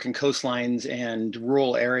work in coastlines and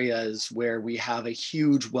rural areas where we have a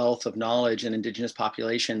huge wealth of knowledge and indigenous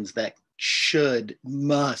populations that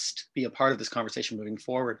must be a part of this conversation moving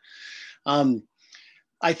forward.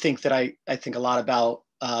 I think that I think a lot about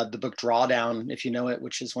the book Drawdown, if you know it,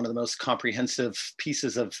 which is one of the most comprehensive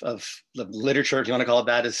pieces of the literature, if you want to call it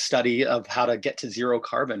that, is study of how to get to zero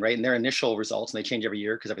carbon, right? And their initial results, and they change every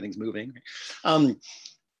year because everything's moving.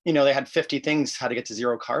 You know, they had 50 things how to get to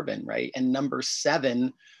zero carbon, right? And number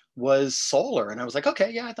 7 was solar. And I was like,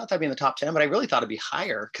 okay, yeah, I thought that'd be in the top 10, but I really thought it'd be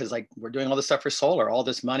higher because like we're doing all this stuff for solar, all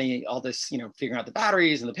this money, all this, figuring out the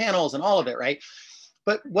batteries and the panels and all of it, right?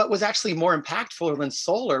 But what was actually more impactful than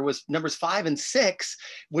solar was numbers 5 and 6,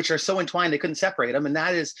 which are so entwined they couldn't separate them. And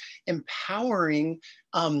that is empowering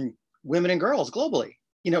women and girls globally,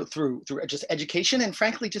 through just education and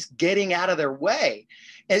frankly, just getting out of their way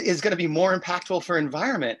is going to be more impactful for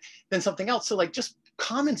environment than something else. So like just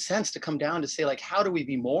common sense to come down to say like, how do we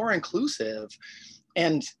be more inclusive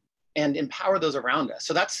and empower those around us?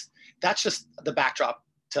 So that's just the backdrop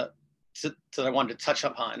that I wanted to touch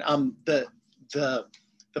upon. The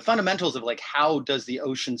fundamentals of like, how does the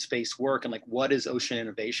ocean space work and like, what is ocean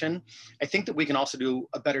innovation? I think that we can also do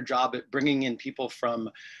a better job at bringing in people from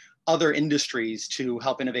other industries to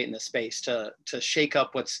help innovate in this space, to shake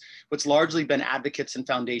up what's largely been advocates and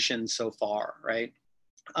foundations so far, right?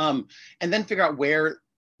 And then figure out where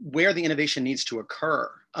the innovation needs to occur.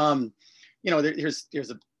 Here's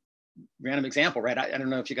a random example, right? I don't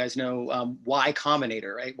know if you guys know Y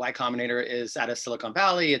Combinator, right? Y Combinator is out of Silicon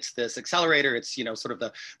Valley. It's this accelerator. It's, sort of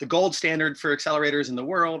the gold standard for accelerators in the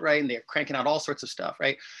world, right? And they're cranking out all sorts of stuff,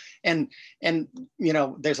 right? And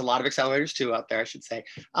there's a lot of accelerators too out there, I should say.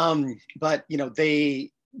 But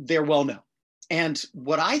they're well known. And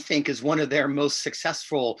what I think is one of their most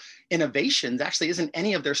successful innovations actually isn't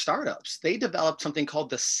any of their startups. They developed something called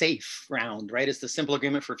the SAFE round, right? It's the Simple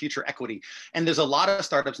Agreement for Future Equity. And there's a lot of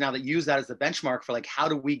startups now that use that as the benchmark for like, how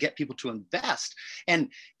do we get people to invest? And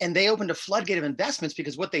they opened a floodgate of investments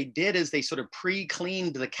because what they did is they sort of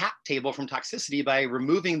pre-cleaned the cap table from toxicity by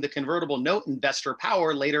removing the convertible note investor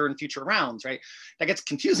power later in future rounds, right? That gets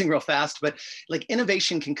confusing real fast, but like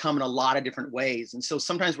innovation can come in a lot of different ways. And so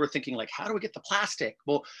sometimes we're thinking like, how do we get the plastic?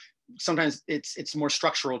 Well, sometimes it's more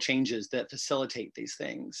structural changes that facilitate these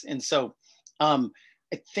things. And so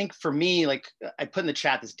I think for me, like I put in the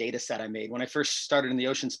chat this data set I made when I first started in the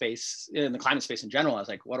ocean space, in the climate space in general. I was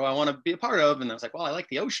like, what do I want to be a part of? And I was like, well, I like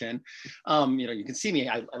the ocean. You can see me.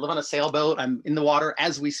 I live on a sailboat. I'm in the water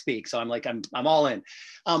as we speak. So I'm like, I'm all in.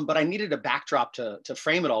 But I needed a backdrop to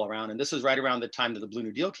frame it all around. And this was right around the time that the Blue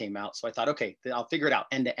New Deal came out. So I thought, okay, I'll figure it out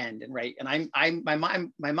end to end. And right. And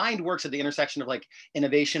my mind works at the intersection of like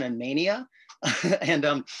innovation and mania.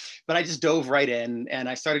 But I just dove right in and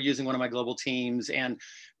I started using one of my global teams and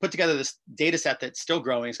put together this data set that's still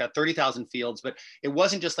growing. It's got 30,000 fields, but it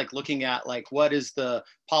wasn't just like looking at like, what is the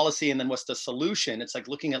policy and then what's the solution? It's like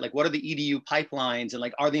looking at like, what are the EDU pipelines and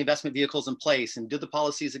like, are the investment vehicles in place and do the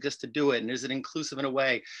policies exist to do it? And is it inclusive in a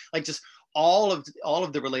way? Like just all of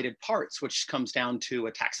the related parts, which comes down to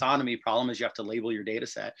a taxonomy problem is you have to label your data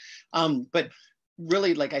set. But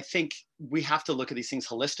really, like, I think we have to look at these things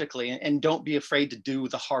holistically and don't be afraid to do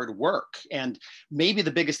the hard work. And maybe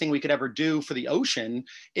the biggest thing we could ever do for the ocean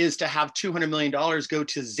is to have $200 million go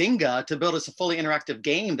to Zynga to build us a fully interactive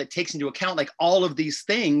game that takes into account like all of these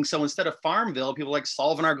things. So instead of Farmville, people like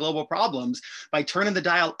solving our global problems by turning the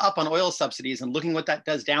dial up on oil subsidies and looking what that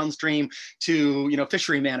does downstream to,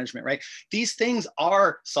 fishery management, right? These things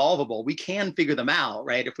are solvable. We can figure them out,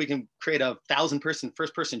 right? If we can create a 1,000-person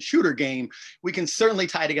first-person shooter game, we can certainly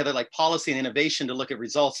tie together like policy and innovation to look at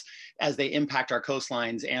results as they impact our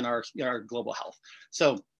coastlines and our global health.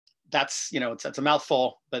 So that's, it's a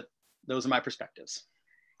mouthful, but those are my perspectives.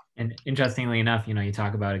 And interestingly enough, you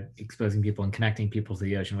talk about exposing people and connecting people to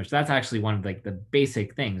the ocean, which that's actually one of like the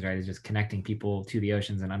basic things, right? Is just connecting people to the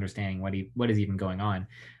oceans and understanding what is even going on.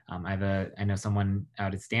 I know someone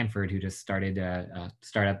out at Stanford who just started a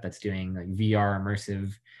startup that's doing like VR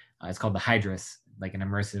immersive. It's called the Hydrus, like an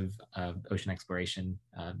immersive ocean exploration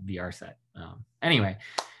VR set. Anyway,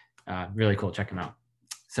 really cool. Check them out.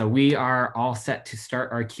 So we are all set to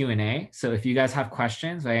start our Q&A. So if you guys have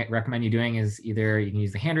questions, what I recommend you doing is either you can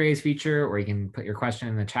use the hand raise feature or you can put your question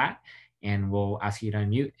in the chat and we'll ask you to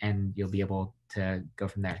unmute and you'll be able to go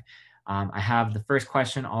from there. I have the first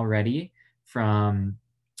question already from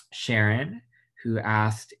Sharon, who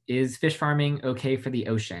asked, is fish farming okay for the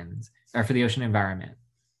oceans or for the ocean environment?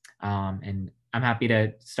 And I'm happy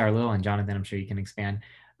to start a little, and Jonathan, I'm sure you can expand.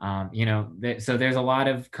 So there's a lot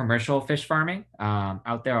of commercial fish farming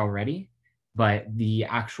out there already, but the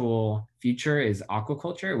actual future is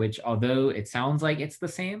aquaculture, which although it sounds like it's the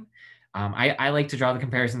same, I like to draw the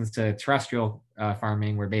comparisons to terrestrial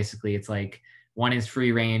farming, where basically it's like one is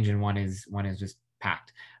free range and one is just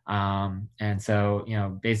packed. And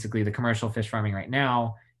so, basically the commercial fish farming right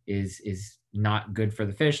now is not good for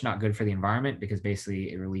the fish, not good for the environment, because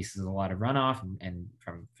basically it releases a lot of runoff and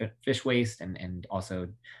from fish waste and also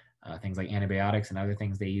things like antibiotics and other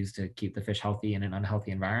things they use to keep the fish healthy in an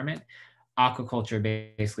unhealthy environment. Aquaculture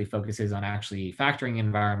basically focuses on actually factoring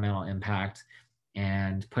environmental impact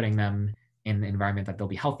and putting them in the environment that they'll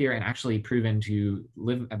be healthier and actually proven to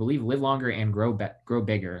live, I believe, live longer and grow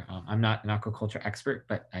bigger. I'm not an aquaculture expert,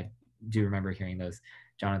 but I do remember hearing those.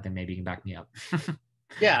 Jonathan, maybe you can back me up.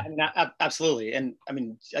 Yeah, I mean, absolutely. And I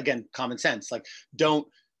mean, again, common sense, like don't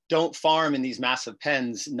farm in these massive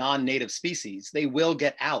pens non-native species. They will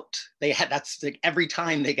get out. That's like every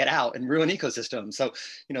time they get out and ruin ecosystems. So,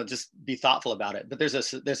 just be thoughtful about it. But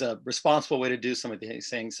there's a responsible way to do some of these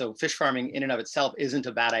things. So fish farming in and of itself isn't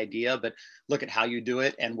a bad idea, but look at how you do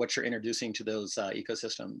it and what you're introducing to those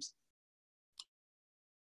ecosystems.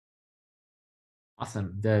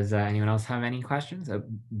 Awesome. Does anyone else have any questions?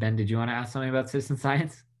 Ben, did you want to ask something about citizen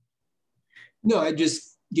science? No, I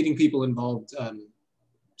just getting people involved.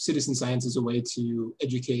 Citizen science is a way to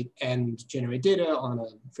educate and generate data on a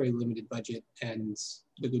very limited budget and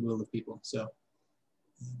the goodwill of people. So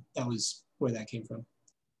that was where that came from.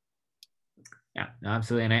 Yeah, no,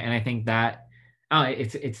 absolutely. And I think that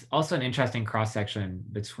it's also an interesting cross section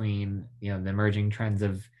between the emerging trends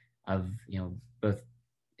of both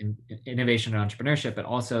innovation and entrepreneurship, but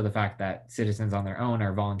also the fact that citizens on their own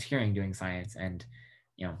are volunteering doing science, and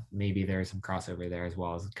maybe there's some crossover there as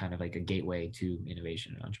well as kind of like a gateway to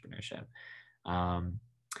innovation and entrepreneurship.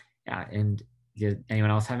 Yeah, and did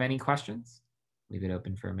anyone else have any questions? Leave it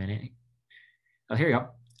open for a minute. Oh, here you go.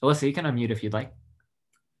 Alyssa, you can unmute if you'd like.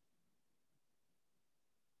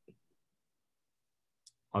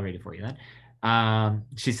 I'll read it for you then.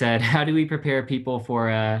 She said, how do we prepare people for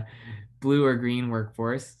a blue or green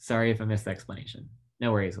workforce? Sorry if I missed the explanation.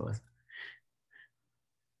 No worries, Alyssa.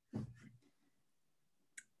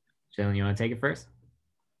 Shalin, you want to take it first?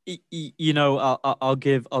 I'll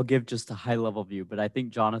give just a high level view, but I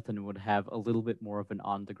think Jonathan would have a little bit more of an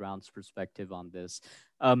on the ground perspective on this.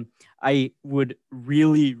 I would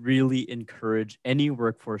really, really encourage any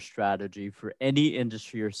workforce strategy for any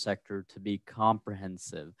industry or sector to be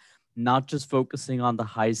comprehensive, not just focusing on the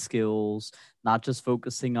high skills, not just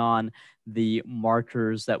focusing on the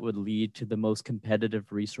markers that would lead to the most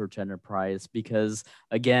competitive research enterprise, because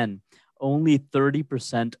again, only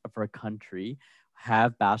 30% of our country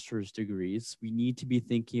have bachelor's degrees. We need to be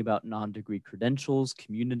thinking about non-degree credentials,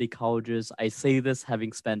 community colleges. I say this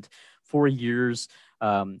having spent 4 years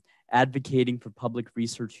advocating for public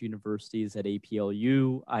research universities at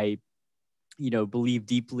APLU. I believe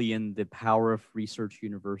deeply in the power of research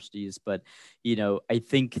universities, but, I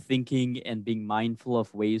think thinking and being mindful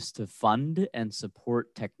of ways to fund and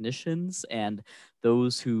support technicians and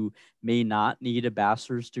those who may not need a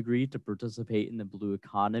bachelor's degree to participate in the blue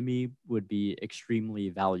economy would be extremely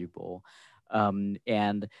valuable. I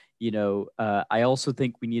also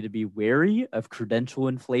think we need to be wary of credential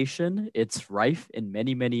inflation. It's rife in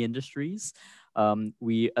many, many industries.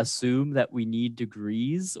 We assume that we need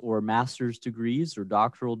degrees or master's degrees or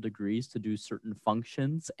doctoral degrees to do certain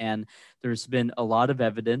functions. And there's been a lot of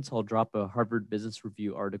evidence. I'll drop a Harvard Business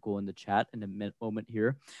Review article in the chat in a moment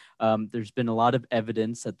here. There's been a lot of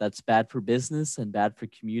evidence that that's bad for business and bad for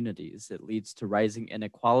communities. It leads to rising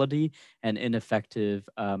inequality and ineffective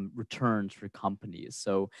returns for companies.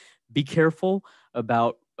 So be careful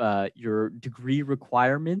about your degree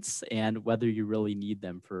requirements and whether you really need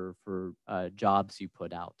them for jobs you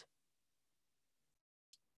put out.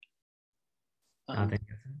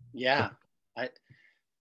 Yeah, I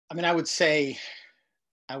mean, I would say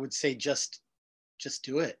just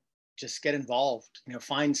do it. Just get involved.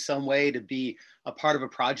 Find some way to be a part of a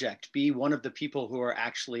project. Be one of the people who are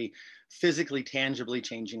actually physically, tangibly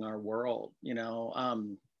changing our world.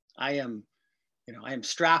 I am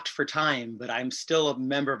strapped for time, but I'm still a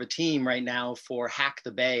member of a team right now for Hack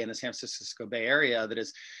the Bay in the San Francisco Bay Area that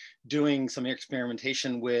is doing some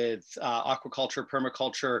experimentation with aquaculture,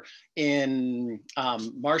 permaculture in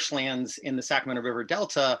marshlands in the Sacramento River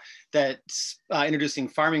Delta, that's introducing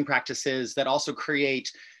farming practices that also create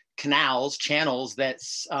channels that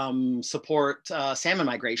support salmon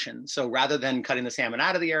migration. So rather than cutting the salmon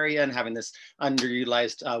out of the area and having this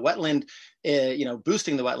underutilized wetland,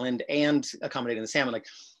 boosting the wetland and accommodating the salmon, like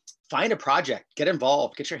find a project, get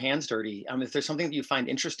involved, get your hands dirty. If there's something that you find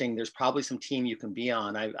interesting, there's probably some team you can be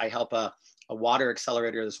on. I help a water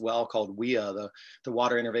accelerator as well called WIA, the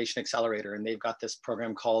Water Innovation Accelerator. And they've got this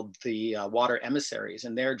program called the Water Emissaries.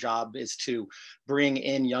 And their job is to bring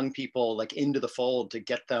in young people like into the fold to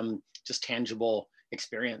get them just tangible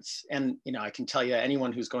experience. And, I can tell you,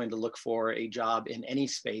 anyone who's going to look for a job in any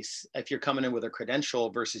space, if you're coming in with a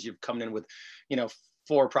credential versus you've come in with,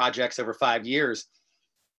 4 projects over 5 years,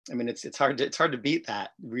 I mean, it's hard to beat that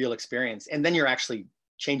real experience. And then you're actually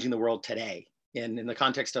changing the world today. And in the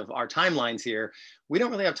context of our timelines here, we don't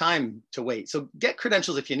really have time to wait. So get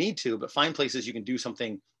credentials if you need to, but find places you can do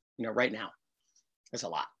something, right now. It's a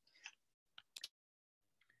lot.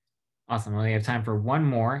 Awesome. Well, we have time for one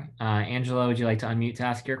more. Angela, would you like to unmute to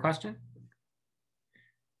ask your question?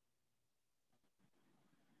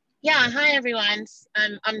 Yeah, hi everyone.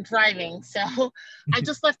 I'm driving, so I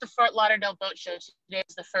just left the Fort Lauderdale boat show. Today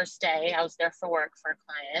was the first day. I was there for work for a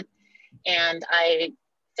client, and I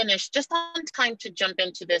finished just on time to jump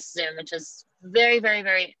into this Zoom, which is very, very,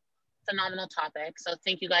 very phenomenal topic. So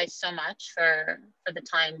thank you guys so much for the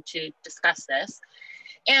time to discuss this.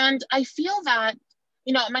 And I feel that,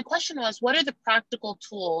 you know, my question was, what are the practical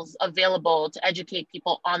tools available to educate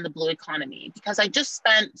people on the blue economy? Because I just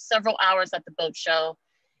spent several hours at the boat show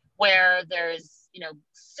where there's, you know,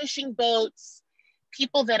 fishing boats,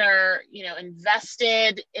 people that are, you know,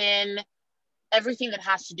 invested in everything that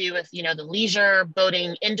has to do with, you know, the leisure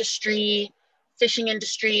boating industry, fishing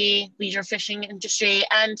industry, leisure fishing industry,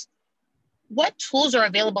 and what tools are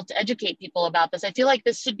available to educate people about this? I feel like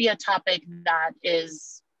this should be a topic that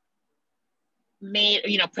is made,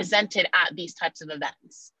 you know, presented at these types of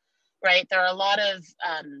events, right? There are a lot of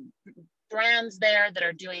brands there that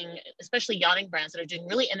are doing, especially yachting brands that are doing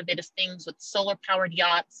really innovative things with solar powered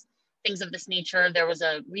yachts, things of this nature. There was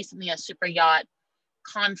recently a super yacht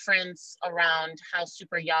conference around how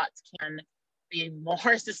super yachts can be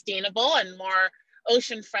more sustainable and more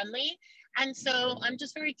ocean friendly. And so I'm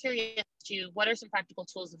just very curious to what are some practical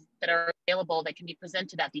tools that are available that can be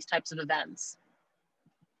presented at these types of events?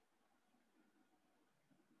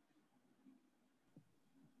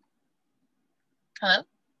 Hello?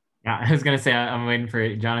 Yeah, I was going to say, I'm waiting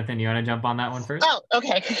for Jonathan. You want to jump on that one first? Oh,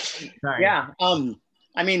 okay. Sorry. Yeah.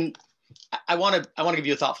 I mean, I want to give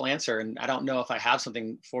you a thoughtful answer, and I don't know if I have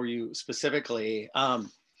something for you specifically. I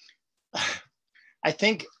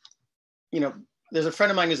think, you know, there's a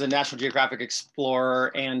friend of mine who's a National Geographic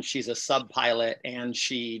explorer, and she's a sub pilot, and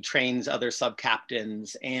she trains other sub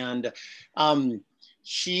captains, and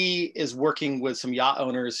she is working with some yacht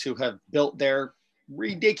owners who have built their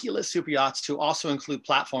ridiculous super yachts to also include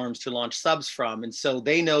platforms to launch subs from. And so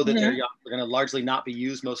they know that their yachts are going to largely not be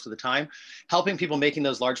used most of the time, helping people making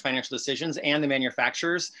those large financial decisions, and the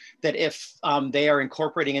manufacturers, that if they are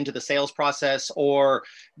incorporating into the sales process or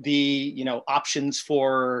the, you know, options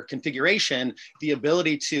for configuration, the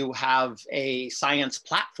ability to have a science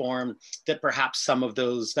platform that perhaps some of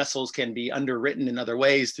those vessels can be underwritten in other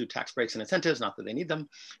ways through tax breaks and incentives, not that they need them.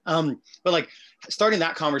 But like starting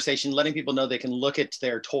that conversation, letting people know they can look at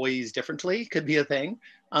their toys differently could be a thing.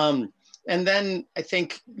 And then I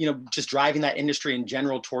think, you know, just driving that industry in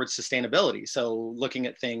general towards sustainability. So looking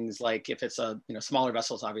at things like if it's a, you know, smaller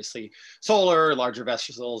vessels, obviously solar, larger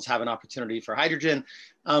vessels have an opportunity for hydrogen.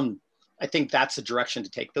 I think that's a direction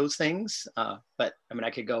to take those things. But I mean,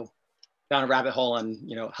 I could go down a rabbit hole on,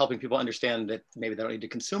 you know, helping people understand that maybe they don't need to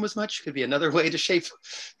consume as much could be another way to shape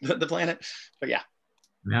the planet. But yeah.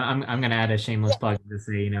 Now I'm going to add a shameless plug to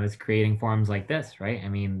say, you know, it's creating forums like this, right? I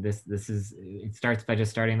mean, it starts by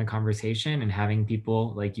just starting the conversation and having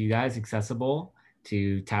people like you guys accessible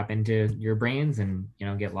to tap into your brains and, you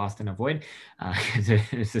know, get lost in a void.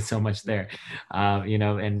 There's just so much there, you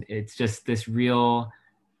know, and it's just this real,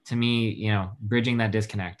 to me, you know, bridging that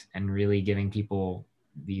disconnect and really giving people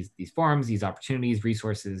these forums, these opportunities,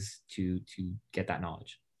 resources to get that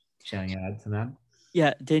knowledge. Shalin, you add to that?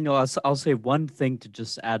 Yeah, Daniel, I'll say one thing to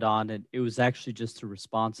just add on, and it was actually just a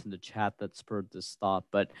response in the chat that spurred this thought,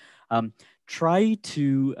 but try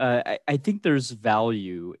to, I think there's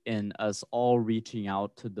value in us all reaching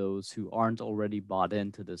out to those who aren't already bought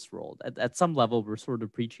into this role. At some level, we're sort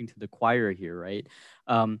of preaching to the choir here, right?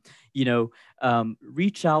 You know,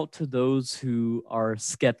 reach out to those who are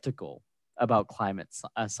skeptical about climate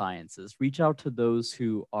sciences. Reach out to those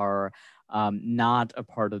who are not a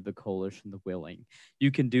part of the coalition, the willing.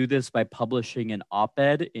 You can do this by publishing an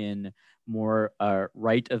op-ed in more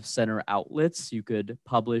right of center outlets. You could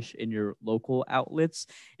publish in your local outlets.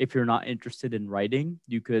 If you're not interested in writing,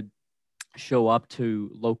 you could show up to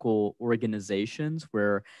local organizations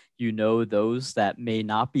where you know those that may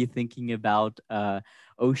not be thinking about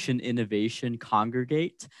ocean innovation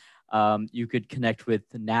congregate. You could connect with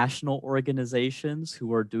national organizations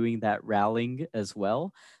who are doing that rallying as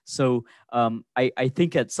well. So I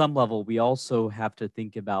think at some level, we also have to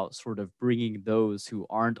think about sort of bringing those who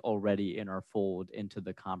aren't already in our fold into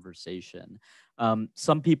the conversation.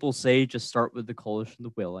 Some people say just start with the coalition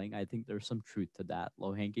of the willing. I think there's some truth to that,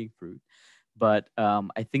 low-hanging fruit. But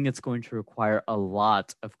I think it's going to require a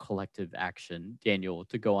lot of collective action, Daniel,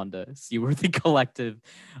 to go on the Seaworthy collective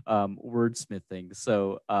wordsmithing.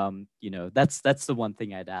 So, you know, that's the one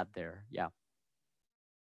thing I'd add there. Yeah.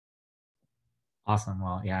 Awesome.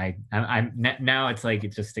 Well, yeah, I'm now it's like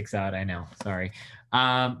it just sticks out. I know. Sorry.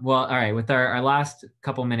 Well, all right. With our last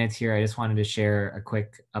couple minutes here, I just wanted to share a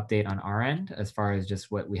quick update on our end as far as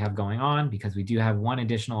just what we have going on, because we do have one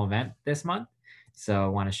additional event this month. So I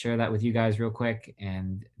want to share that with you guys real quick.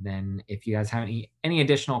 And then if you guys have any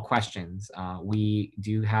additional questions, we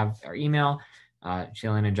do have our email.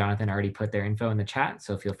 Shalin and Jonathan already put their info in the chat,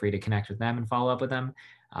 so feel free to connect with them and follow up with them.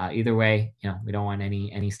 Either way, we don't want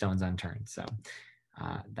any stones unturned. So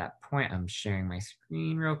at that point, I'm sharing my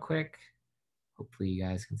screen real quick. Hopefully you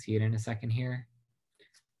guys can see it in a second here.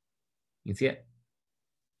 You can see it?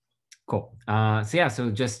 Cool. So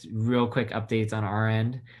just real quick updates on our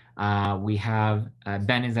end. We have,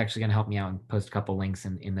 Ben is actually gonna help me out and post a couple links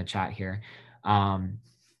in the chat here.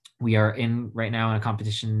 We are right now in a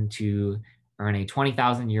competition to earn a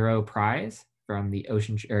 20,000 euro prize from the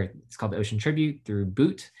Ocean, or it's called the Ocean Tribute through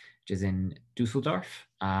Boot, which is in Dusseldorf.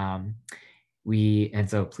 And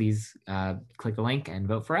so please click the link and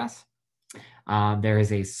vote for us. There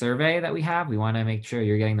is a survey that we have. We want to make sure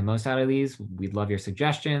you're getting the most out of these. We'd love your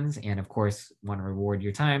suggestions, and of course, want to reward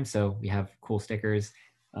your time. So we have cool stickers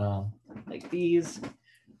like these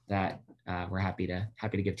that we're happy to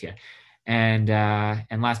give to you. And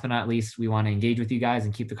last but not least, we want to engage with you guys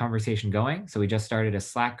and keep the conversation going. So we just started a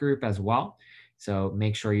Slack group as well. So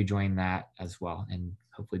make sure you join that as well. And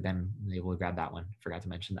hopefully Ben will be able to grab that one. Forgot to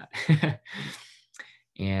mention that.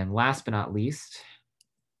 And last but not least,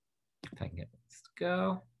 if I can get this to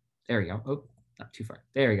go. There we go. Oh, not too far.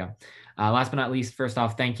 There we go. Last but not least, first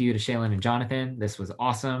off, thank you to Shalin and Jonathan. This was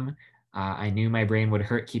awesome. I knew my brain would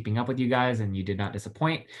hurt keeping up with you guys, and you did not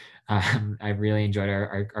disappoint. I really enjoyed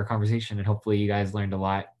our conversation, and hopefully you guys learned a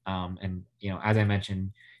lot. And as I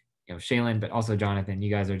mentioned, Shalin, but also Jonathan, you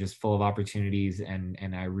guys are just full of opportunities,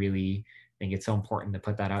 and I really think it's so important to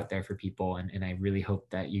put that out there for people. And I really hope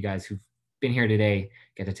that you guys who've been here today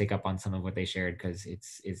get to take up on some of what they shared, because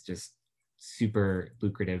it's just super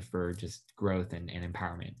lucrative for just growth and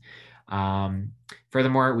empowerment.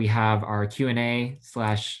 Furthermore, we have our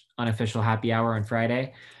Q&A/unofficial happy hour on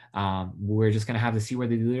Friday. We're just going to have the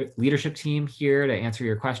Seaworthy leadership team here to answer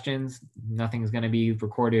your questions. Nothing's going to be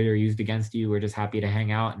recorded or used against you. We're just happy to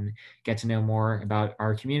hang out and get to know more about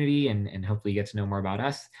our community, and hopefully get to know more about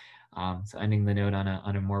us. So ending the note on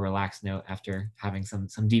a more relaxed note after having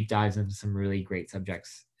some deep dives into some really great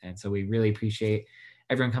subjects. And so we really appreciate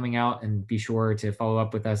everyone coming out, and be sure to follow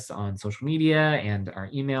up with us on social media and our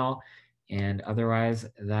email. And otherwise,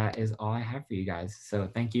 that is all I have for you guys. So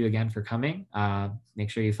thank you again for coming. Make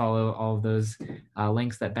sure you follow all of those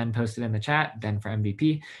links that Ben posted in the chat, Ben for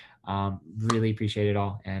MVP. Really appreciate it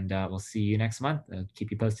all. And we'll see you next month.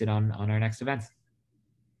 Keep you posted on our next events.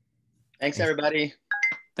 Thanks, everybody.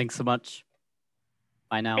 Thanks so much.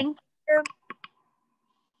 Bye now. Thank you.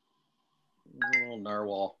 Little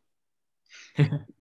narwhal.